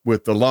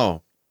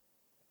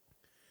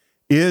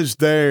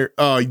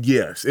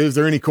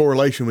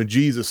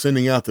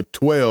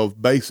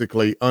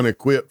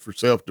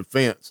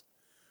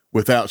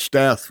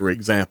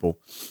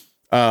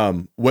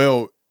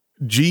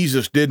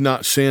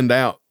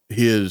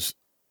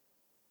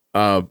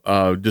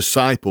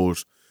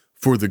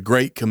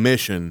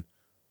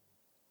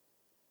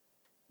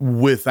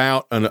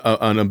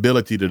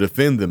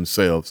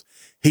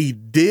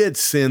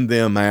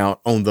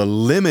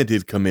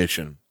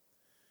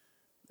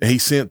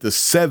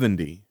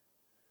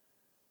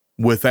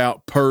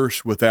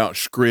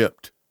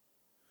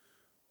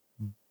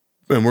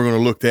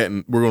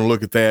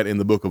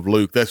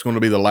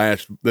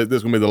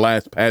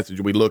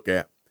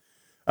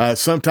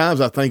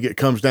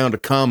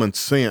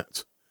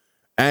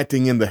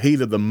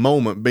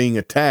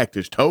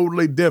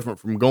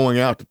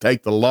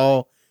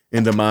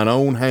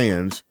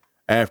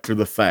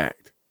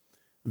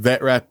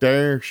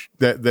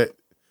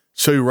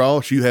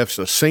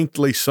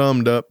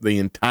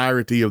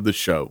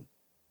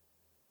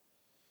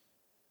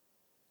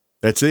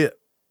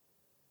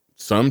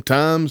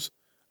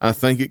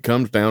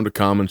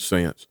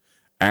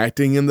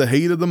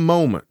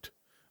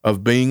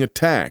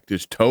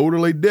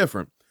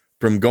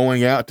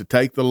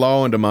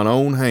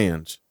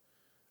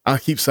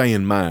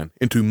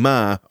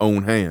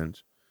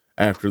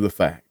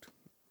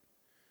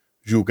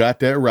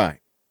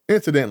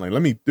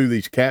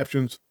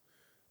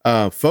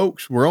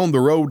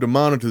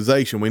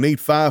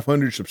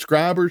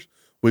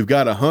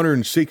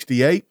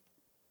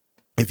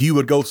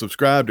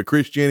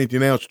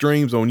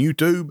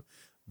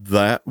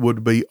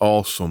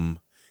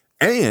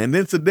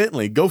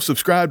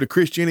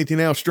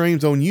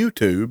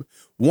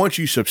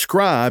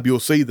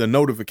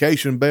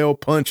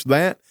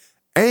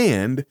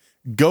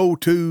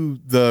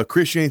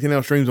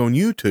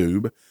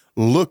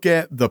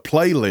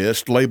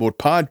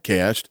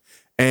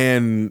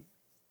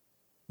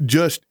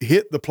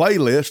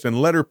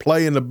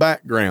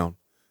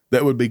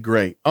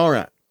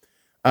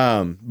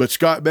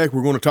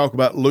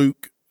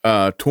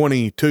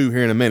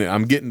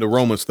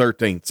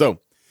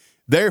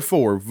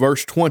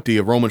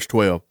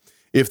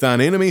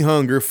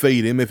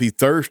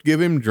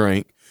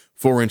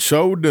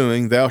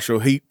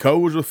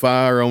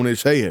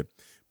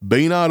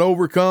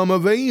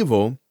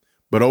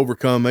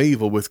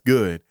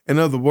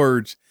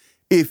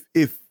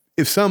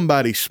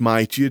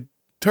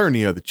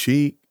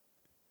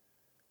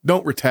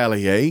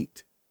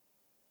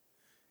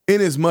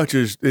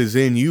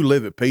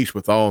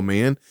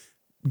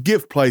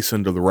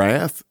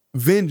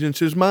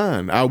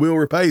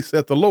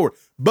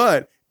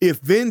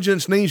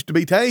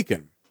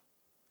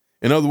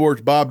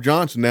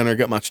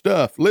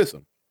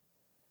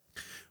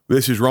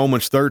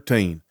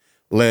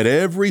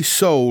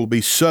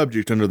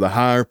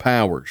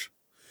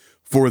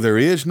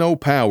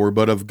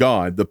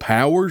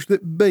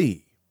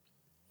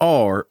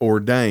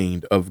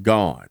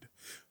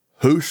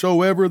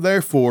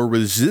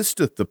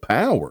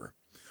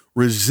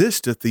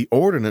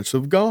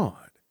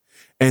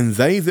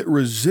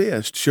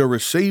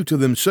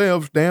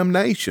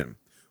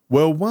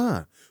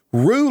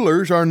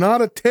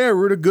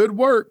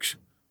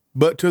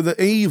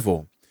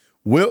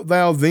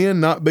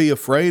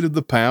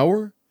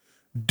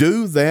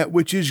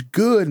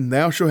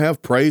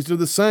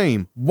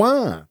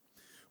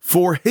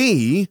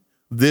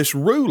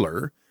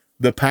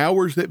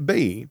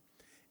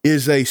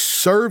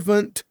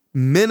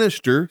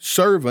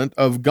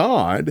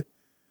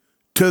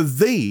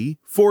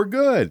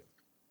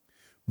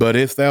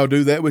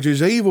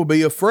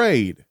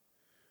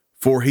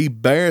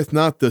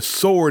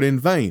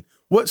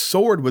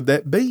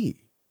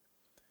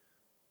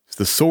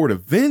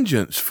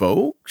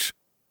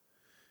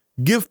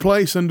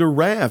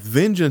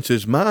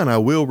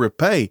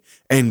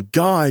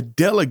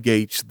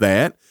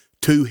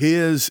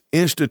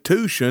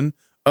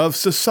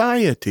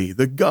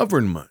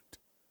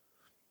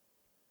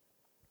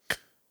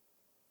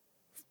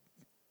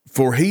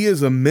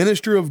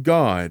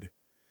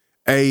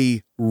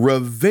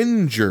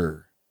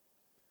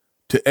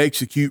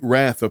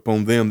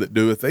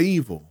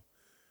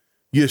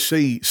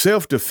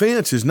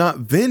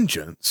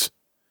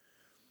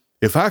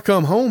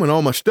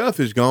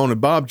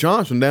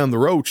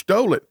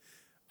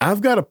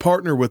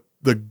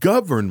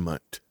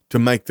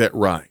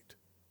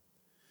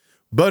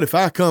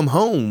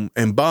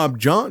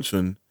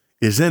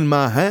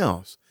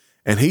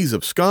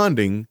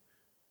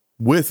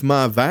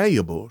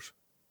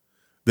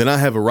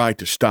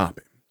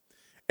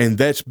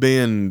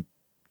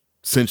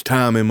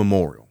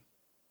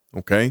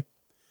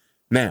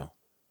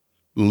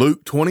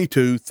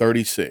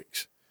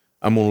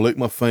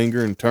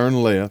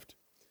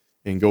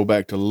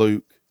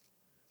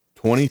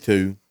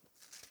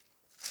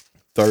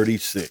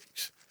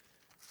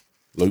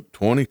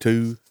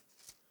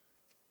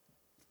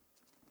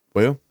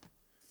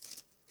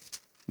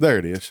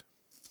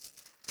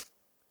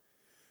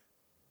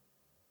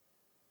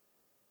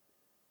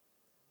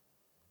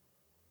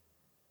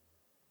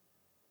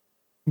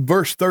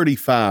verse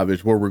 35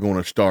 is where we're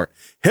going to start.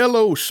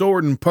 Hello,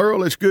 Sword and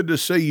Pearl. It's good to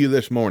see you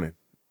this morning,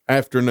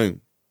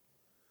 afternoon,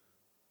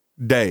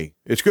 day.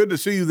 It's good to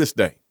see you this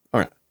day.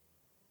 All right.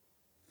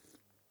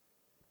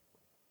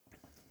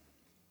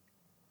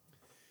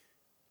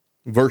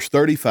 Verse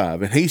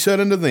 35, and he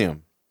said unto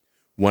them,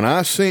 when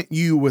I sent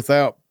you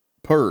without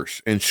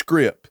purse and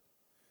scrip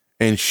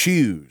and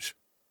shoes,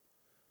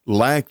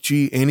 lacked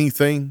ye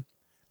anything?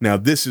 Now,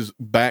 this is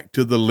back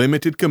to the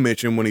limited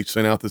commission when he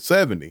sent out the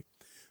 70.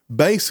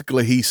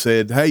 Basically, he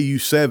said, hey, you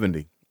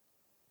 70,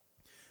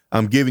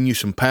 I'm giving you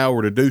some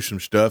power to do some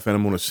stuff, and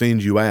I'm going to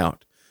send you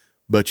out.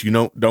 But you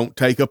don't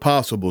take a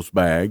possibles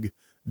bag.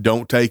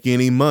 Don't take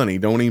any money.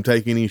 Don't even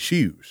take any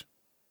shoes.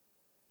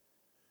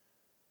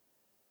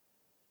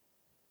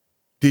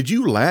 Did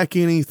you lack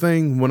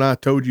anything when I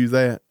told you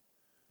that?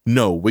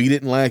 No, we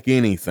didn't lack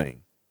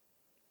anything.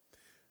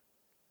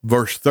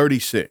 Verse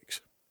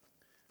 36.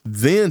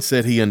 Then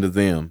said he unto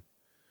them,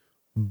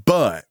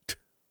 but,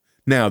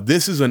 now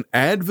this is an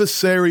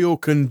adversarial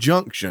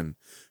conjunction,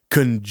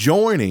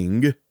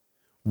 conjoining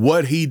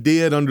what he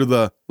did under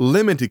the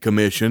limited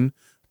commission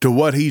to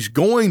what he's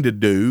going to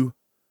do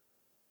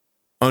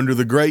under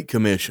the Great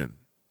Commission.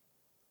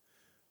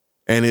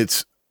 And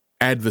it's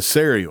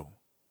adversarial.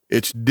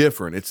 It's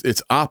different.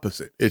 It's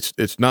opposite.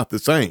 It's not the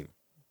same.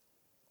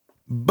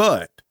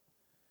 But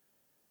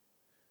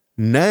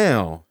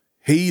now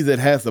he that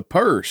hath a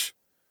purse,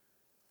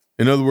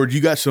 in other words, you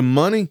got some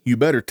money, you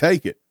better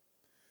take it.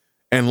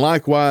 And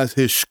likewise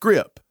his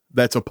scrip,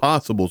 that's a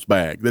possibles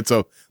bag. That's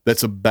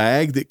a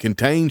bag that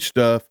contains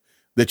stuff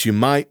that you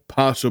might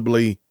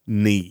possibly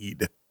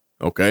need.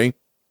 Okay?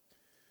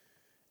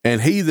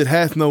 And he that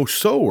hath no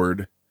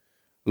sword,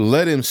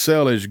 let him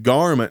sell his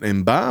garment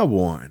and buy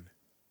one.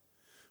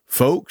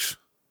 Folks,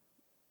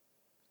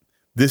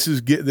 this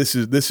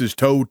is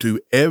told to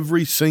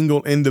every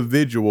single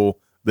individual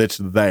that's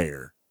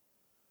there.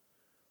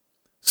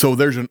 So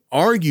there's an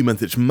argument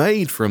that's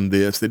made from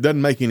this that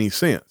doesn't make any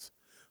sense,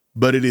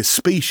 but it is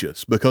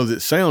specious because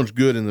it sounds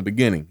good in the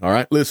beginning. All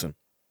right, listen.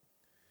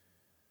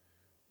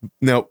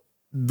 Now,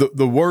 the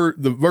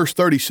verse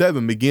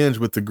 37 begins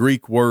with the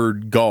Greek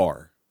word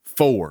gar,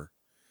 for.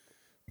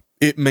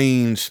 It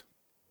means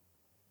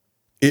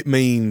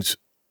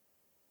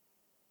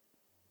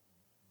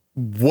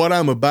what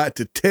I'm about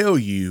to tell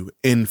you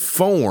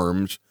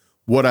informs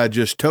what I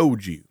just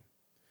told you.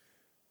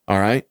 All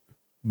right.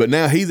 But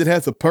now he that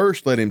hath a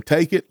purse, let him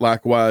take it,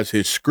 likewise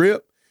his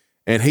scrip,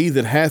 and he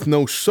that hath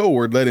no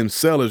sword, let him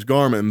sell his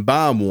garment and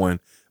buy one,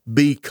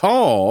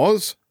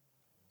 because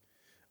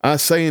I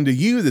say unto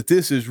you that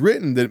this is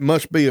written that it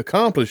must be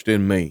accomplished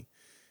in me.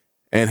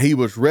 And he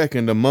was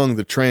reckoned among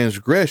the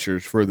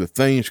transgressors, for the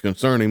things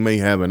concerning me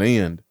have an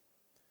end.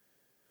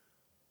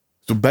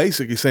 So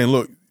basically saying,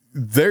 look,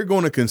 they're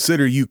going to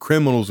consider you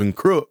criminals and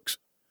crooks.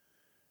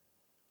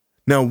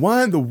 Now,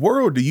 why in the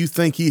world do you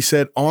think he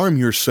said, arm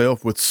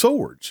yourself with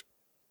swords?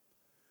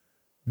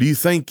 Do you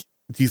think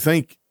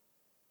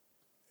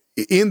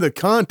in the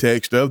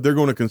context of they're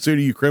going to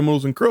consider you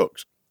criminals and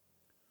crooks?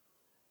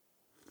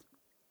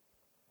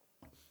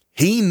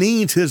 He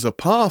needs his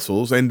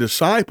apostles and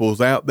disciples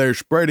out there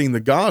spreading the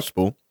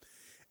gospel.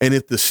 And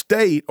if the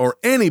state or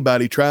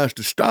anybody tries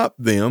to stop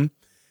them,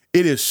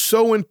 it is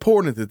so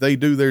important that they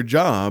do their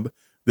job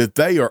that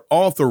they are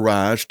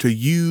authorized to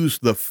use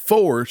the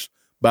force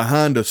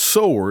behind a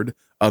sword,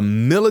 a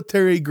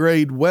military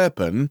grade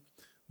weapon.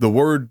 The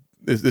word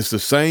is the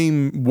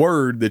same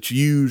word that's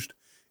used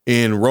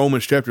in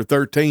Romans chapter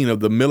 13 of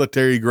the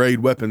military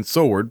grade weapon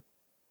sword.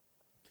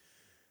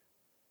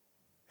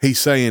 He's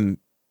saying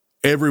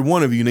every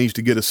one of you needs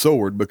to get a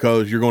sword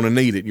because you're going to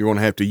need it. You're going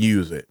to have to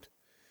use it.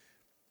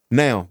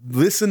 Now,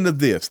 listen to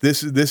this.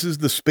 This is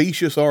the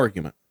specious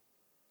argument.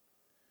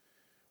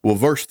 Well,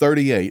 verse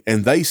 38,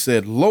 and they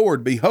said,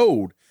 Lord,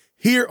 behold,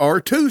 here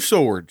are 2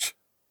 swords.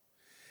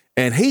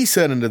 And he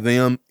said unto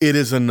them, it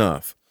is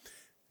enough.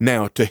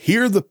 Now, to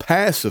hear the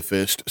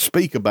pacifist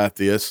speak about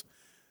this,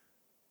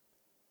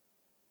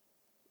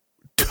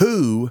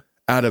 2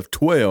 out of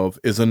 12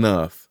 is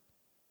enough.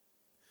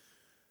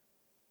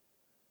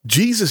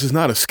 Jesus is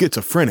not a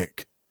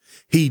schizophrenic.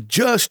 He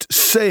just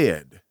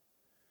said,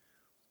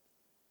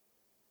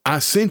 I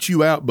sent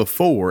you out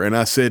before, and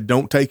I said,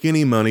 don't take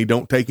any money,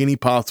 don't take any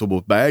possible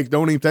bags,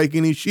 don't even take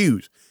any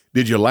shoes.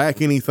 Did you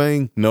lack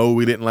anything? No,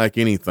 we didn't lack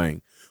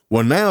anything.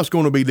 Well, now it's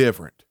going to be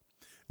different.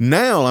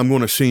 Now I'm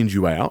going to send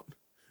you out.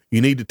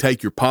 You need to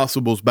take your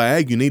possibles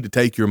bag. You need to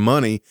take your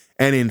money.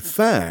 And in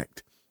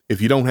fact,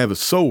 if you don't have a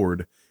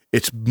sword,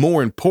 it's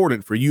more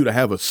important for you to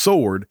have a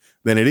sword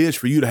than it is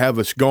for you to have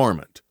a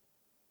garment.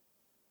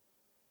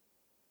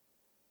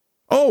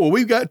 Oh, well,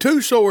 we've got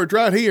 2 swords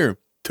right here.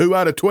 2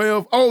 out of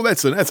 12. Oh,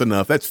 that's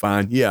enough. That's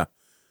fine. Yeah.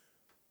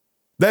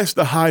 That's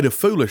the height of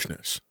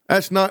foolishness.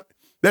 That's not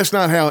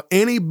how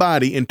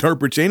anybody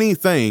interprets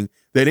anything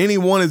that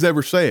anyone has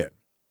ever said.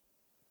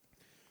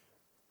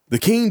 The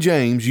King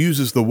James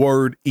uses the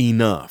word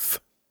enough.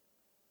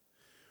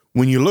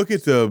 When you look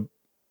at the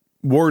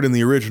word in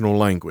the original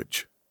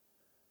language,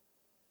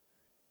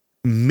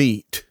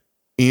 meet,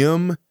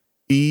 M-E-E-T,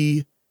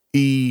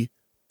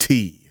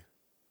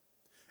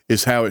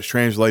 is how it's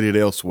translated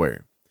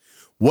elsewhere.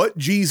 What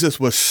Jesus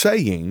was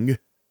saying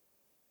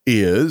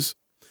is,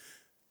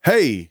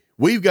 hey,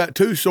 we've got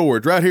two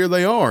swords. Right here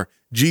they are.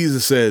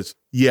 Jesus says,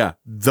 yeah,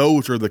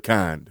 those are the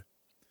kind.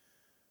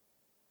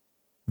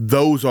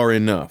 Those are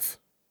enough.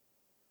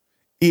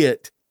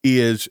 It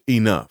is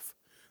enough.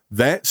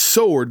 That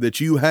sword that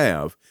you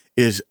have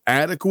is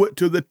adequate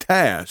to the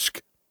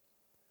task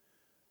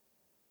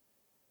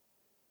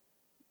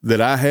that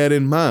I had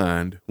in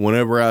mind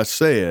whenever I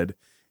said,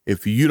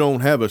 if you don't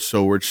have a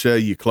sword, sell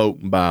your cloak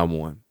and buy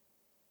one.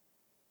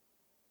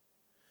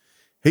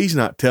 He's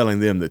not telling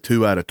them that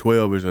 2 out of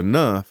 12 is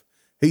enough.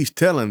 He's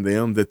telling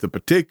them that the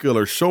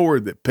particular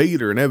sword that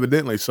Peter and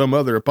evidently some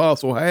other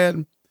apostle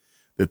had,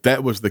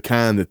 that was the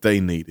kind that they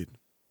needed.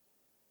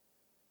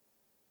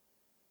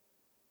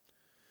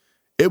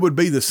 It would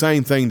be the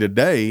same thing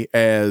today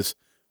as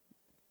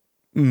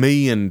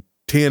me and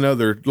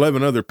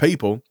 11 other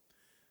people.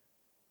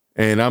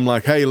 And I'm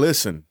like, hey,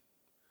 listen,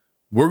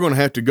 we're going to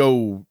have to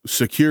go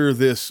secure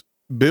this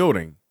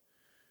building.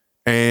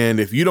 And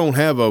if you don't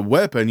have a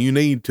weapon, you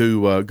need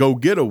to go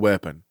get a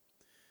weapon.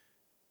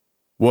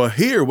 Well,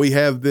 here we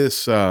have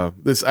this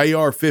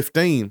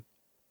AR-15.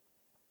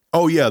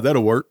 Oh, yeah,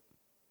 that'll work.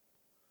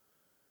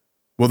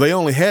 Well, they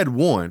only had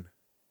one.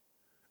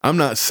 I'm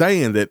not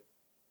saying that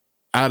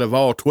out of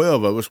all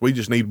 12 of us, we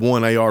just need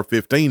one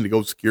AR-15 to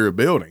go secure a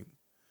building.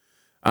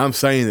 I'm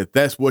saying that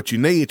that's what you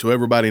need, so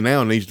everybody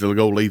now needs to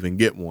go leave and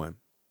get one.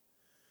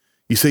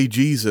 You see,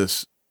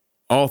 Jesus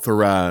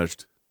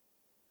authorized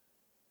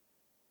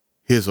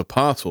his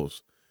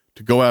apostles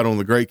to go out on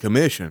the Great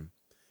Commission.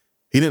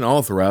 He didn't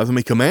authorize them.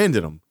 He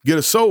commanded them, get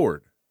a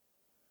sword.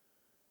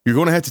 You're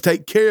going to have to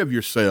take care of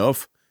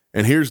yourself,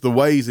 and here's the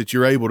ways that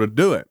you're able to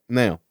do it.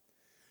 Now,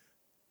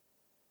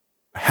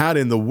 how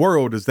in the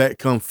world does that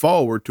come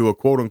forward to a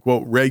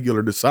quote-unquote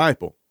regular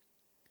disciple?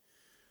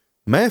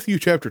 Matthew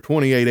chapter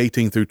 28,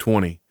 18 through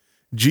 20.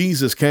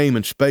 Jesus came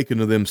and spake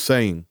unto them,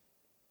 saying,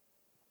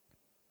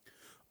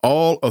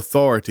 all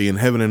authority in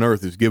heaven and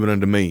earth is given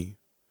unto me.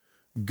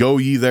 Go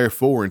ye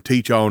therefore and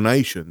teach all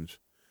nations,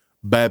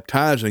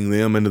 baptizing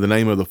them into the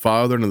name of the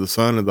Father and of the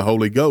Son and of the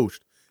Holy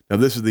Ghost. Now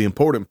this is the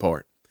important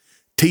part.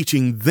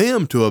 Teaching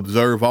them to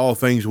observe all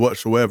things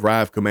whatsoever I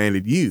have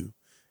commanded you.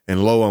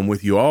 And lo, I'm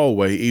with you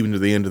always, even to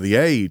the end of the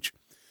age.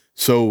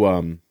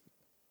 So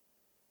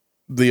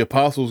the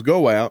apostles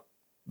go out.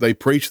 They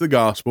preach the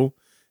gospel.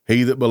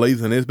 He that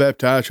believes and is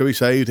baptized shall be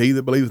saved. He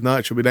that believeth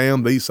not shall be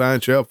damned. These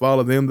signs shall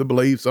follow them that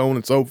believe, so on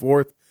and so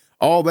forth.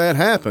 All that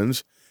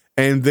happens.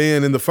 And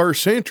then in the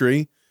first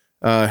century,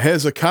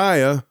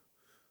 Hezekiah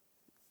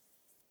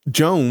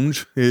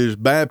Jones is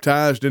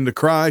baptized into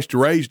Christ,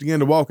 raised again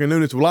to walk in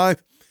newness of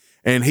life.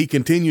 And he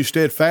continues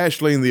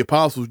steadfastly in the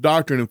apostles'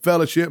 doctrine and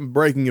fellowship and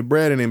breaking of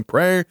bread and in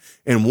prayer.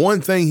 And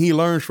one thing he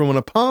learns from an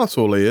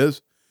apostle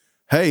is,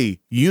 hey,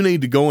 you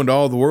need to go into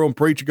all the world and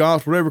preach the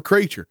gospel to every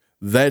creature.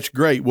 That's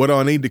great. What do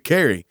I need to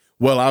carry?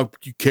 Well, I'll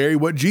carry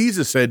what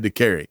Jesus said to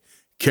carry.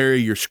 Carry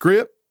your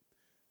script,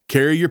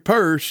 carry your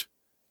purse,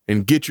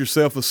 and get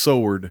yourself a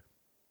sword.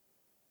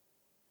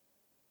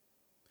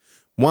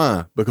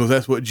 Why? Because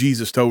that's what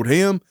Jesus told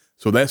him.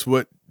 So that's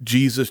what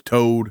Jesus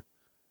told,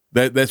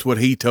 that's what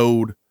he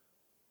told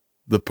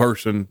the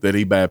person that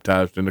he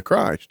baptized into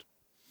Christ.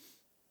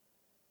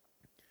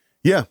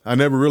 Yeah, I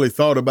never really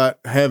thought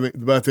about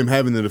them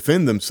having to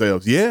defend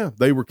themselves. Yeah,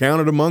 they were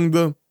counted among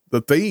the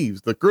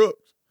thieves, the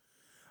crooks.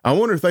 I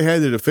wonder if they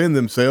had to defend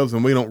themselves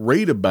and we don't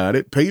read about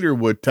it. People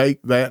would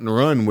take that and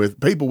run with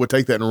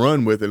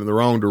it in the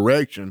wrong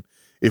direction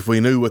if we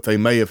knew what they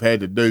may have had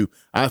to do.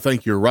 I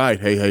think you're right,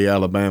 hey,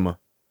 Alabama.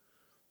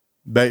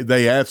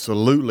 They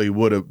absolutely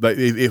would have.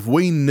 If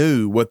we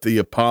knew what the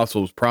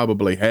apostles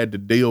probably had to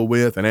deal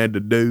with and had to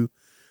do,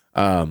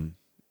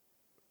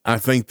 I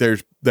think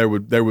there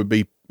would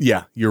be.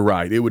 Yeah, you're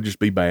right. It would just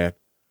be bad.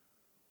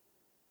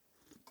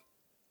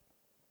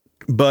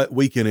 But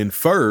we can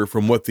infer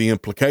from what the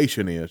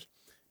implication is.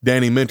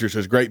 Danny Mentor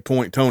says, great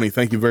point, Tony.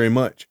 Thank you very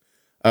much.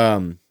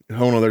 Hold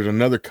on. There's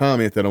another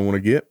comment that I want to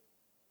get.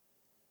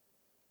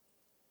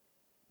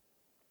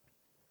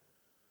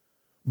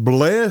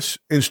 Bless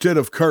instead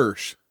of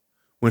curse.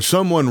 When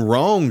someone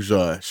wrongs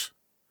us,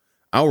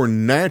 our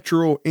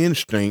natural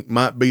instinct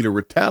might be to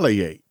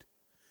retaliate.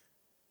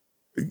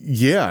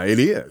 Yeah, it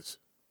is.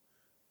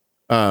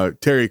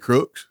 Terry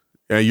Crooks,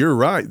 you're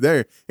right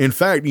there. In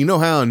fact, you know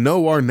how I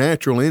know our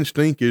natural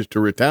instinct is to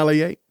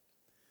retaliate?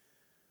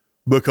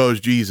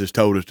 Because Jesus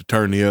told us to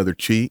turn the other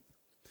cheek.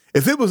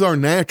 If it was our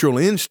natural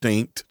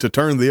instinct to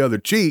turn the other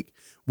cheek,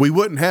 we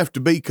wouldn't have to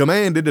be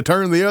commanded to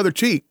turn the other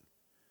cheek.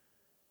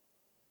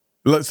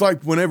 It's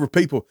like whenever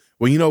people,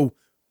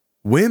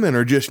 women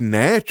are just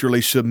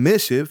naturally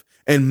submissive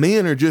and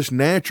men are just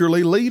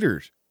naturally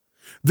leaders.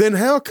 Then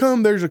how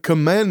come there's a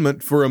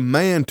commandment for a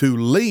man to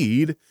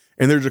lead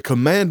and there's a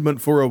commandment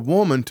for a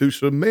woman to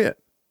submit?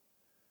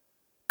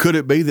 Could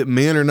it be that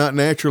men are not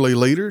naturally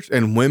leaders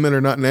and women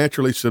are not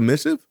naturally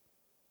submissive?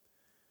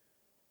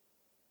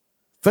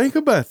 Think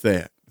about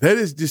that. That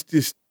is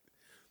just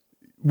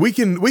we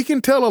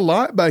can tell a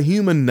lot by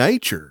human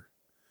nature,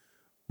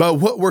 by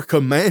what we're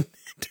commanded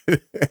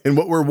and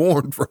what we're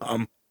warned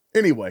from.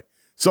 Anyway,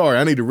 sorry,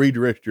 I need to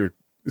redirect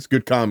it's a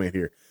good comment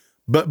here.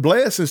 But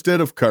bless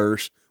instead of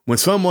curse. When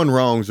someone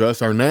wrongs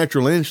us, our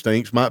natural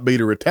instincts might be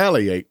to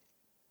retaliate.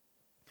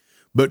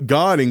 But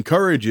God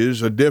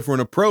encourages a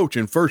different approach.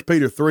 In 1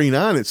 Peter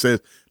 3:9, it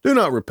says, do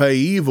not repay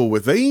evil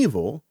with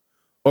evil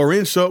or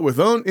insult with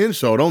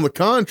insult. On the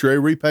contrary,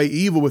 repay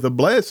evil with a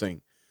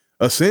blessing.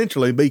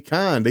 Essentially, be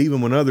kind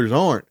even when others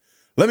aren't.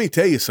 Let me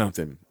tell you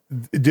something.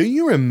 Do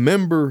you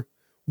remember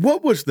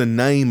what was the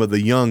name of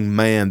the young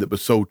man that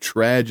was so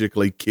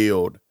tragically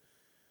killed?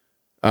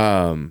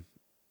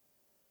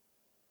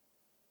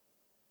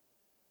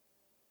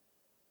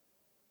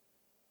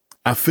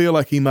 I feel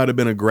like he might have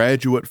been a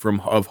graduate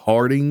of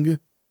Harding.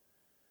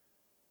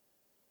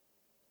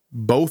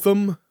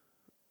 Botham?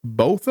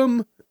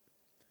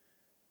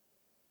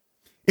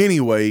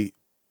 Anyway,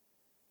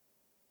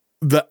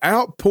 the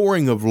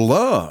outpouring of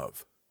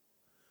love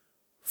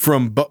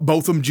from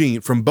Botham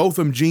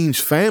Jean's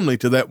family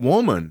to that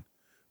woman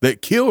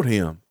that killed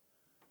him.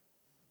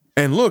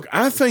 And look,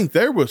 I think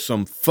there was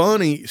some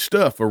funny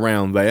stuff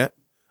around that.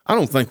 I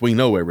don't think we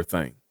know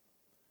everything.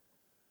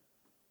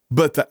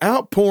 But the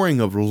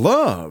outpouring of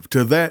love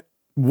to that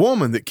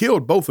woman that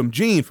killed Botham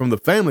Jean from the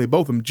family of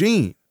Botham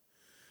Jean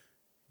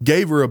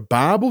gave her a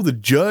Bible. I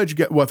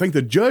think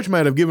the judge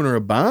might have given her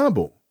a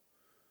Bible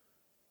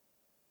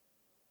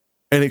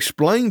and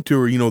explained to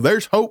her,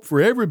 there's hope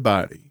for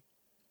everybody.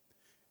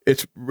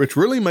 It's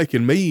really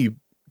making me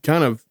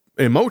kind of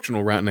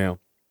emotional right now.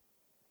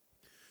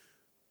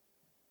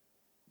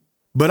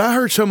 But I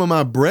heard some of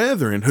my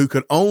brethren who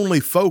could only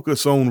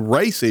focus on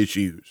race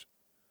issues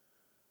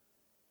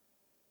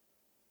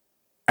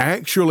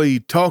actually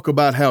talk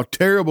about how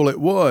terrible it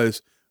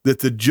was that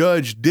the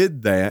judge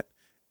did that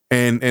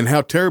and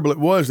how terrible it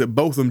was that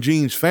Botham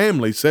Jean's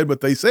family said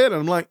what they said.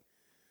 And I'm like,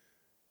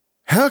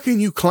 how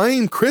can you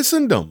claim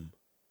Christendom?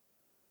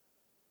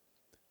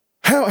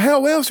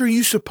 How else are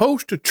you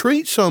supposed to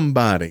treat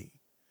somebody?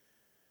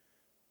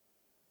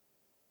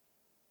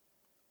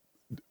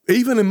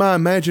 Even in my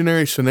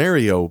imaginary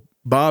scenario,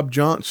 Bob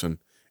Johnson,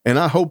 and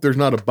I hope there's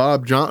not a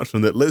Bob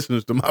Johnson that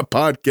listens to my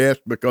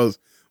podcast because,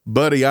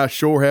 buddy, I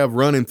sure have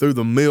run him through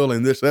the mill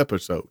in this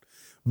episode.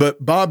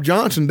 But Bob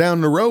Johnson down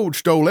the road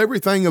stole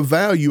everything of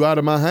value out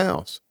of my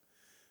house.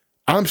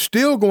 I'm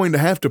still going to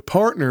have to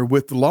partner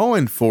with law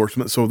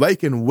enforcement so they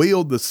can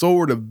wield the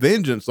sword of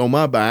vengeance on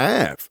my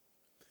behalf.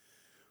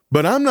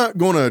 But I'm not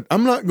going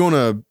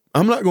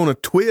to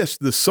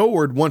twist the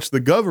sword once the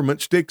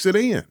government sticks it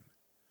in.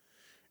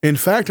 In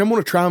fact, I'm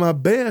going to try my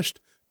best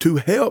to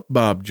help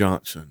Bob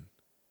Johnson.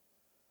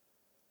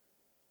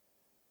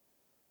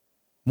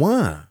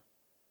 Why?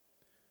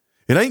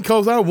 It ain't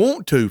because I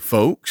want to,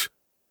 folks.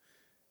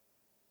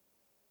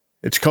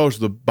 It's because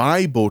the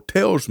Bible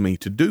tells me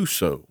to do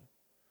so.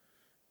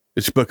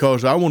 It's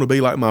because I want to be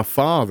like my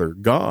Father,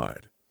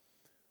 God.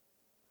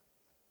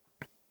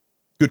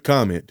 Good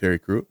comment, Terry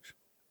Crooks.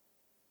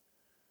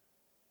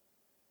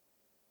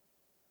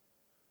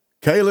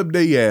 Caleb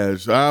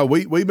Diaz,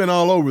 we've been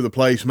all over the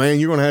place, man.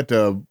 You're going to have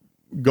to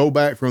go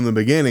back from the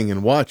beginning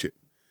and watch it.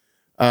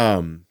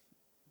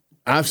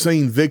 I've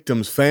seen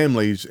victims'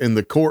 families in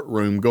the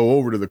courtroom go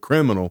over to the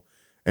criminal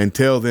and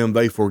tell them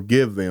they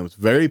forgive them. It's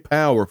very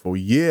powerful.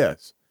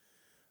 Yes.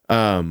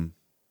 Danny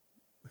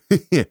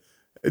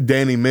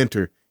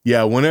Mentor.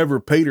 Yeah. Whenever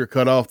Peter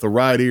cut off the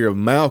right ear of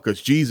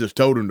Malchus, Jesus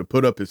told him to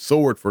put up his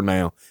sword for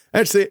now.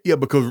 That's it. Yeah.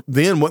 Because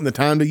then wasn't the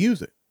time to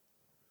use it.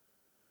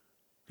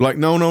 Like,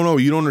 no,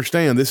 you don't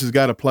understand. This has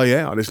got to play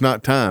out. It's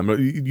not time.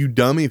 You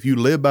dummy. If you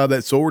live by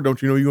that sword,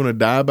 don't you know you're going to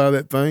die by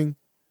that thing?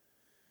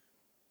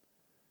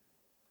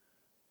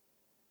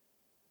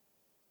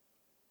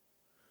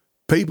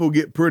 People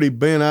get pretty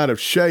bent out of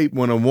shape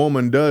when a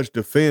woman does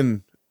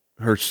defend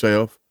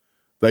herself.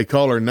 They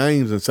call her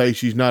names and say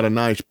she's not a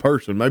nice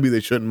person. Maybe they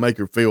shouldn't make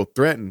her feel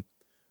threatened.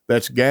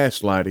 That's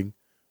gaslighting.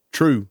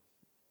 True.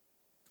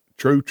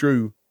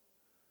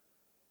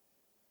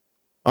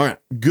 All right.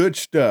 Good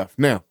stuff.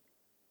 Now,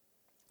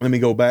 let me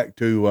go back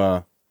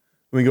to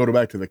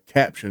the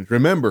captions.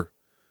 Remember,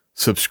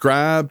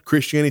 subscribe.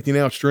 Christianity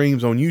Now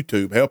streams on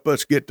YouTube. Help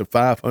us get to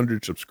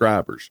 500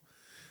 subscribers.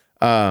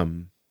 All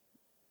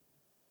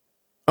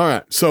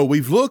right. So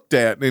we've looked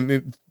at,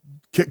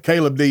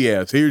 Caleb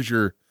Diaz,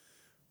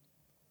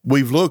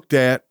 we've looked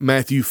at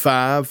Matthew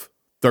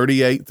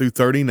 5:38 through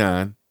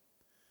 39,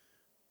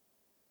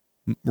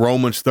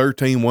 Romans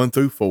 13:1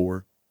 through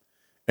 4,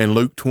 and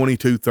Luke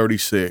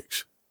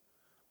 22:36,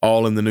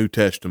 all in the New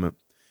Testament.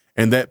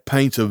 And that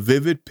paints a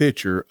vivid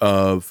picture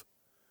of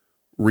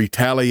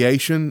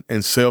retaliation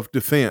and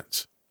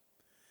self-defense.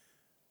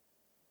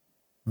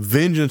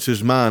 Vengeance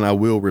is mine, I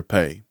will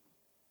repay.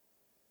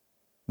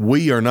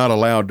 We are not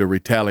allowed to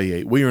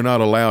retaliate. We are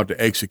not allowed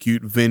to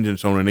execute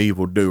vengeance on an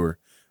evildoer.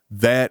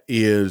 That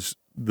is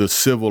the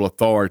civil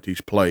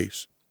authorities'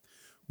 place.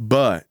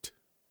 But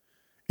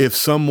if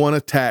someone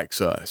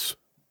attacks us,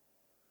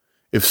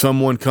 if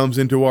someone comes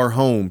into our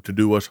home to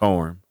do us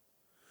harm,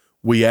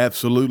 we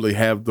absolutely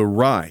have the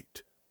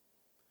right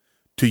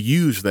to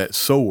use that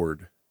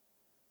sword.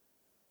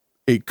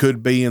 It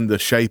could be in the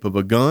shape of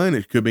a gun.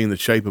 It could be in the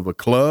shape of a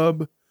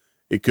club.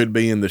 It could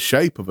be in the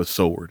shape of a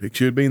sword. It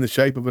should be in the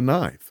shape of a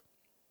knife.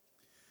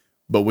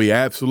 But we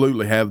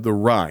absolutely have the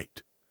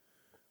right,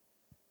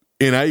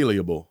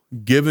 inalienable,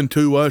 given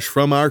to us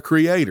from our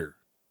Creator,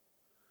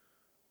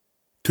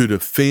 to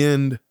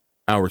defend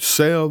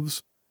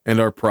ourselves and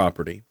our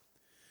property.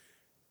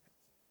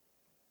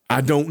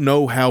 I don't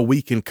know how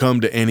we can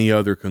come to any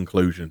other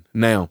conclusion.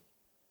 Now,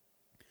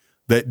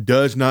 that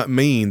does not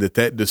mean that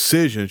that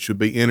decision should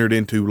be entered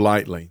into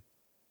lightly.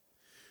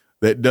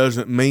 That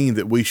doesn't mean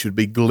that we should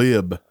be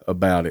glib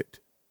about it.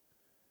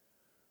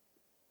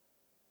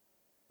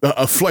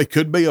 A flail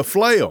could be a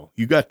flail.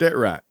 You got that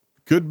right.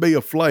 Could be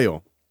a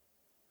flail.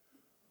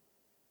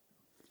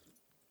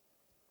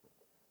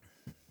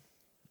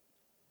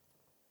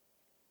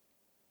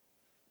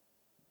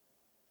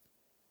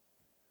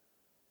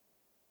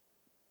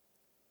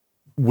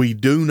 We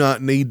do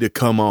not need to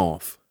come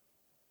off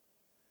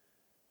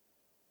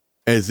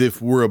as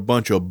if we're a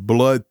bunch of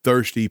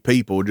bloodthirsty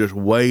people just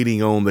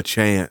waiting on the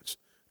chance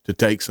to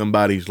take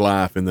somebody's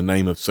life in the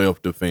name of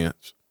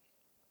self-defense.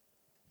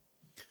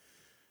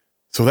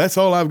 So that's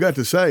all I've got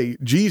to say.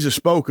 Jesus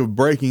spoke of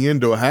breaking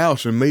into a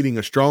house and meeting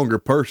a stronger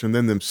person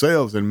than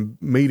themselves and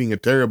meeting a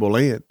terrible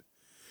end.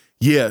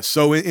 Yes,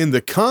 so in the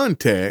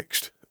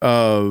context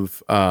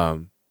of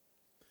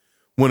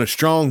when a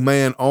strong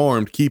man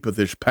armed keepeth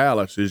his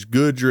palace, his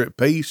goods are at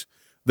peace,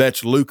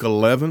 that's Luke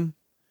 11.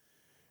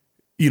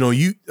 You know,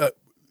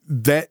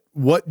 that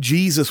what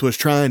Jesus was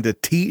trying to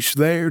teach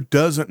there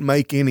doesn't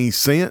make any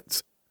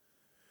sense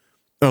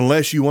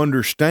unless you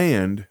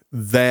understand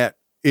that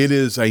it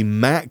is a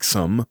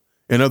maxim,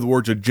 in other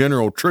words, a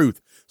general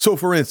truth. So,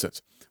 for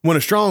instance, when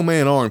a strong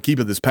man armed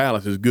keepeth his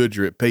palace, his goods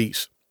are at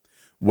peace.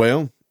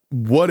 Well,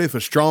 what if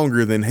a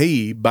stronger than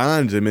he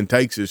binds him and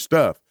takes his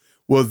stuff?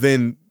 Well,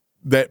 then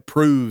that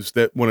proves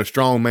that when a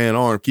strong man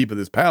armed keepeth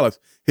his palace,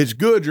 his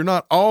goods are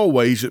not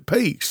always at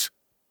peace.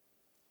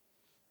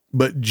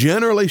 But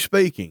generally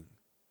speaking,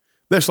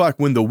 that's like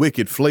when the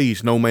wicked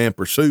flees, no man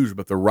pursues,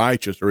 but the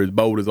righteous are as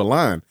bold as a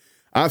lion.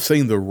 I've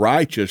seen the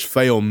righteous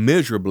fail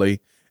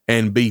miserably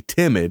and be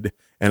timid,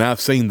 and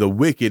I've seen the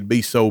wicked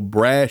be so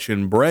brash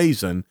and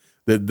brazen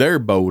that they're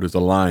bold as a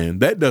lion.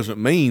 That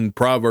doesn't mean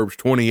Proverbs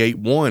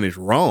 28:1 is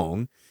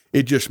wrong.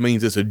 It just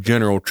means it's a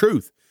general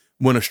truth.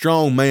 When a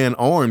strong man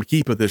armed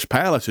keepeth his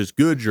palace, his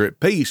goods are at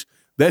peace.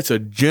 That's a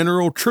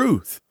general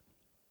truth.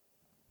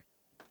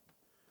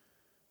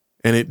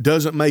 And it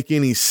doesn't make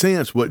any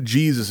sense what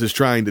Jesus is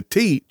trying to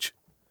teach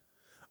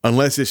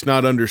unless it's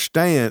not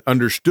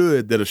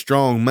understood that a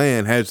strong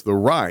man has the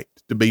right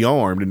to be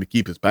armed and to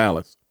keep his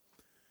palace.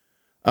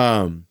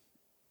 Someone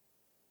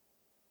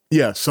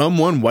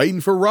waiting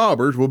for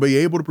robbers will be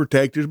able to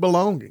protect his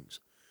belongings.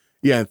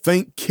 Yeah,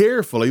 think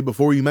carefully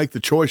before you make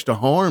the choice to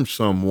harm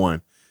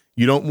someone.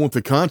 You don't want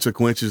the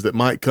consequences that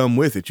might come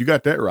with it. You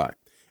got that right.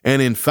 And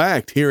in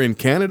fact, here in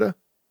Canada,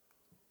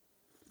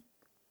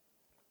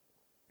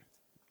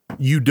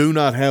 you do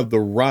not have the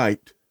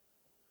right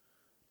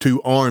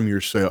to arm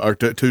yourself or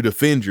to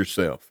defend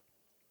yourself.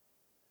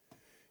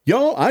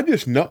 Y'all, I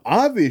just know,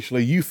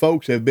 obviously you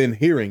folks have been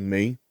hearing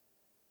me,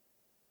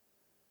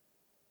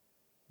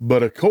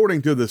 but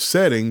according to the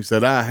settings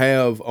that I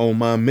have on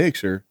my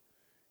mixer,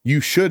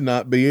 you should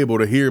not be able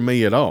to hear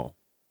me at all.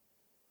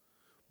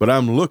 But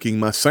I'm looking,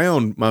 my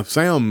sound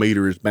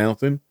meter is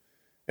bouncing,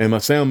 and my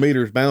sound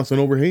meter is bouncing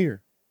over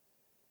here.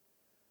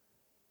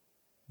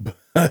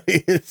 But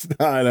it's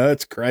not,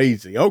 that's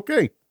crazy.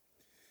 Okay.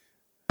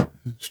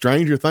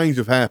 Stranger things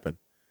have happened.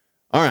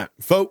 All right,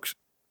 folks,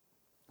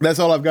 that's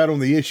all I've got on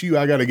the issue.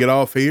 I got to get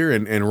off here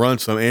and run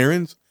some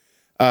errands.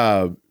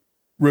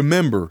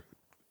 Remember,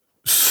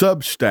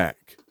 Substack.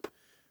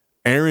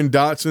 Aaron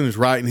Dotson is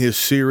writing his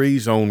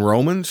series on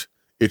Romans.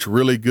 It's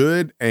really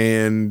good,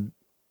 and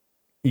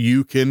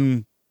you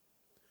can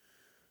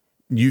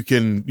do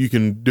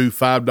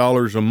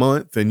 $5 a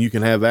month, and you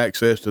can have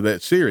access to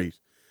that series.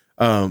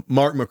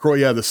 Mark McCroy,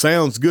 yeah, the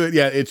sound's good.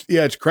 Yeah,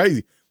 it's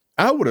crazy.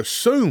 I would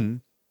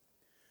assume.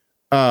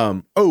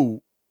 Terry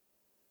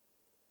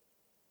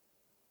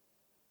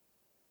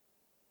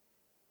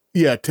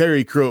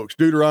Crooks,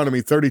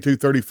 Deuteronomy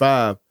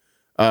 32:35.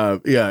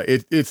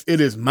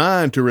 It is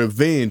mine to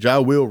revenge, I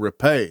will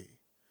repay.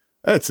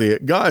 That's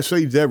it. God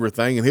sees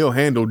everything, and he'll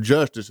handle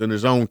justice in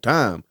his own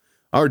time.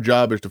 Our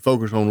job is to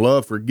focus on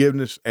love,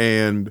 forgiveness,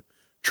 and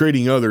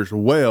treating others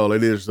well.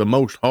 It is the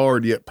most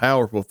hard yet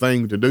powerful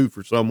thing to do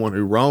for someone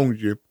who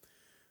wrongs you.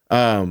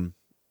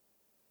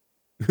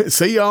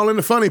 See y'all in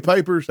the funny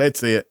papers.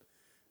 That's it.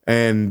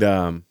 And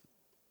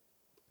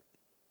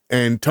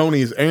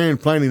Tony, is Aaron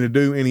planning to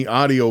do any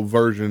audio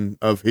version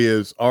of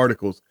his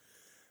articles?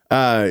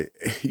 I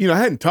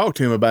hadn't talked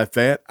to him about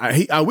that.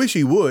 I wish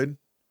he would.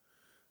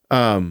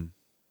 I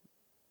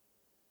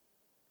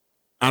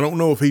don't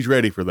know if he's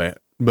ready for that,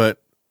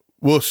 but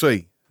we'll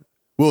see.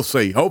 We'll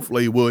see.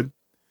 Hopefully he would.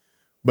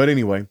 But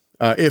anyway,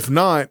 if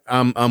not,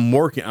 I'm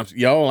working.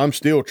 I'm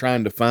still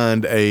trying to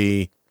find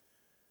a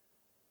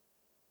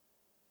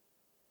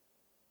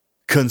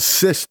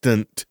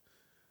consistent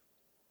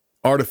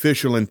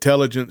artificial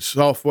intelligence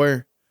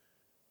software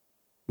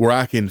where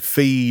I can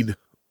feed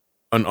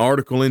an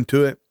article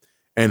into it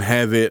and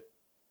have it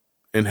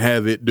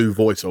do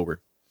voiceover.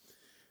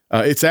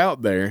 It's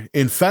out there.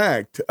 In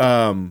fact,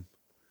 I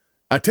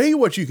tell you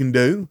what you can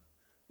do.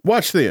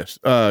 Watch this.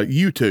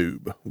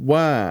 YouTube.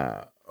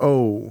 Wow.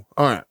 Oh,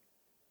 all right.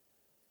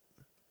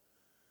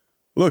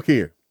 Look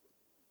here.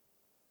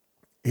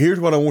 Here's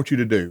what I want you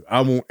to do.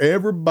 I want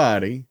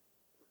everybody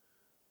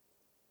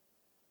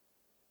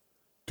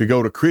to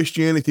go to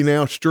Christianity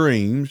Now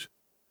Streams,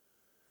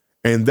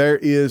 and there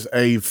is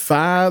a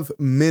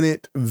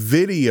 5-minute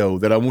video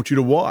that I want you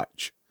to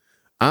watch.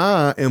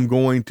 I am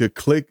going to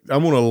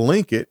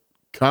link it,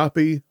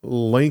 copy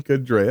link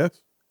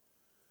address.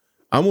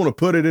 I'm going to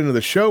put it into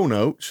the show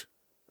notes.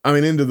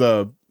 Into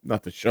the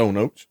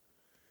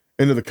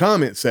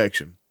comment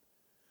section.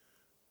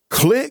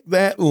 Click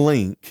that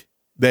link.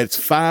 That's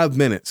 5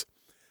 minutes.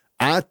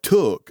 I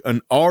took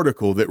an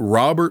article that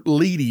Robert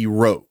Leedy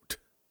wrote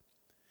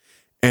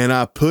and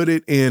I put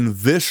it in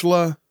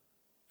Visla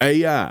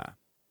AI,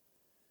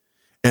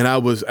 and I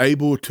was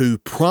able to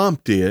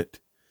prompt it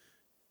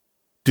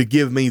to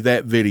give me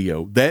that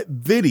video. That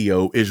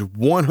video is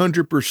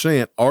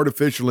 100%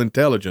 artificial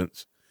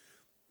intelligence.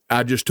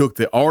 I just took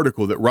the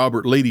article that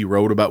Robert Leedy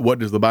wrote about what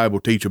does the Bible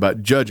teach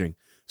about judging.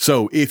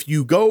 So if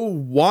you go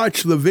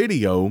watch the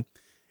video,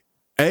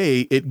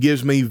 A, it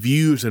gives me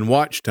views and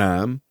watch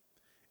time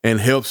and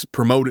helps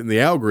promote it in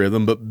the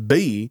algorithm, but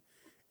B,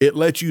 it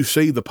lets you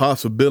see the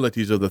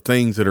possibilities of the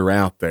things that are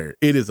out there.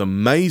 It is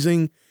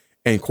amazing,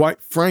 and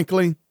quite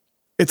frankly,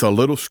 it's a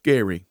little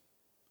scary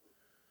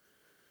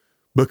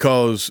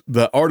because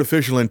the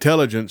artificial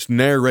intelligence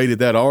narrated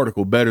that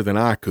article better than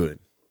I could.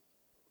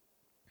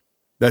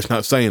 That's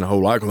not saying a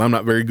whole lot because I'm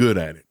not very good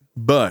at it,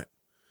 but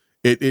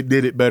it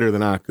did it better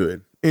than I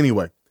could.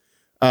 Anyway,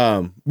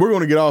 we're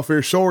going to get off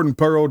here. Sword and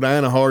Pearl,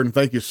 Diana Harden,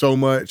 thank you so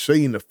much. See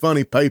you in the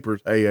funny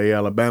papers, AA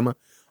Alabama.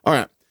 All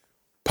right.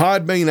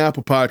 Podbean,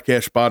 Apple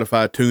Podcast,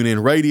 Spotify,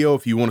 TuneIn Radio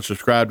if you want to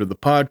subscribe to the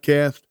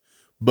podcast.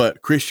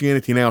 But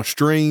Christianity Now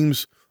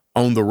Streams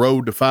on the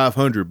road to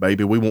 500,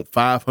 baby. We want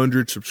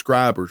 500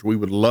 subscribers. We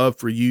would love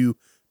for you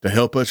to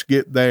help us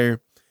get there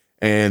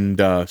and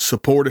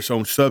support us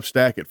on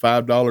Substack at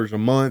 $5 a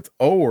month,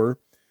 or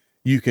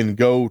you can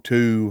go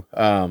to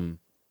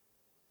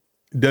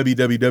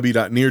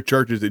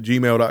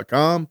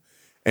www.nearchurches@gmail.com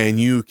and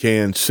you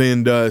can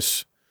send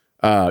us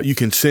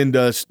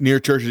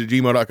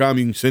nearchurches@gmail.com.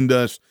 You can send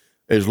us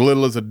as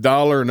little as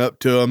 $1 and up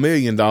to $1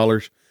 million.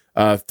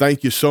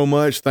 Thank you so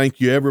much. Thank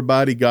you,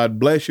 everybody. God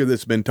bless you.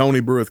 This has been Tony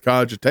Brewer with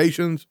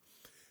Cogitations.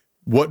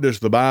 What does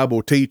the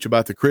Bible teach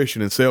about the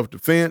Christian and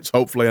self-defense?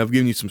 Hopefully I've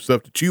given you some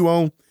stuff to chew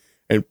on,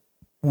 and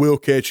we'll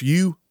catch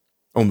you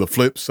on the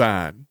flip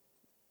side.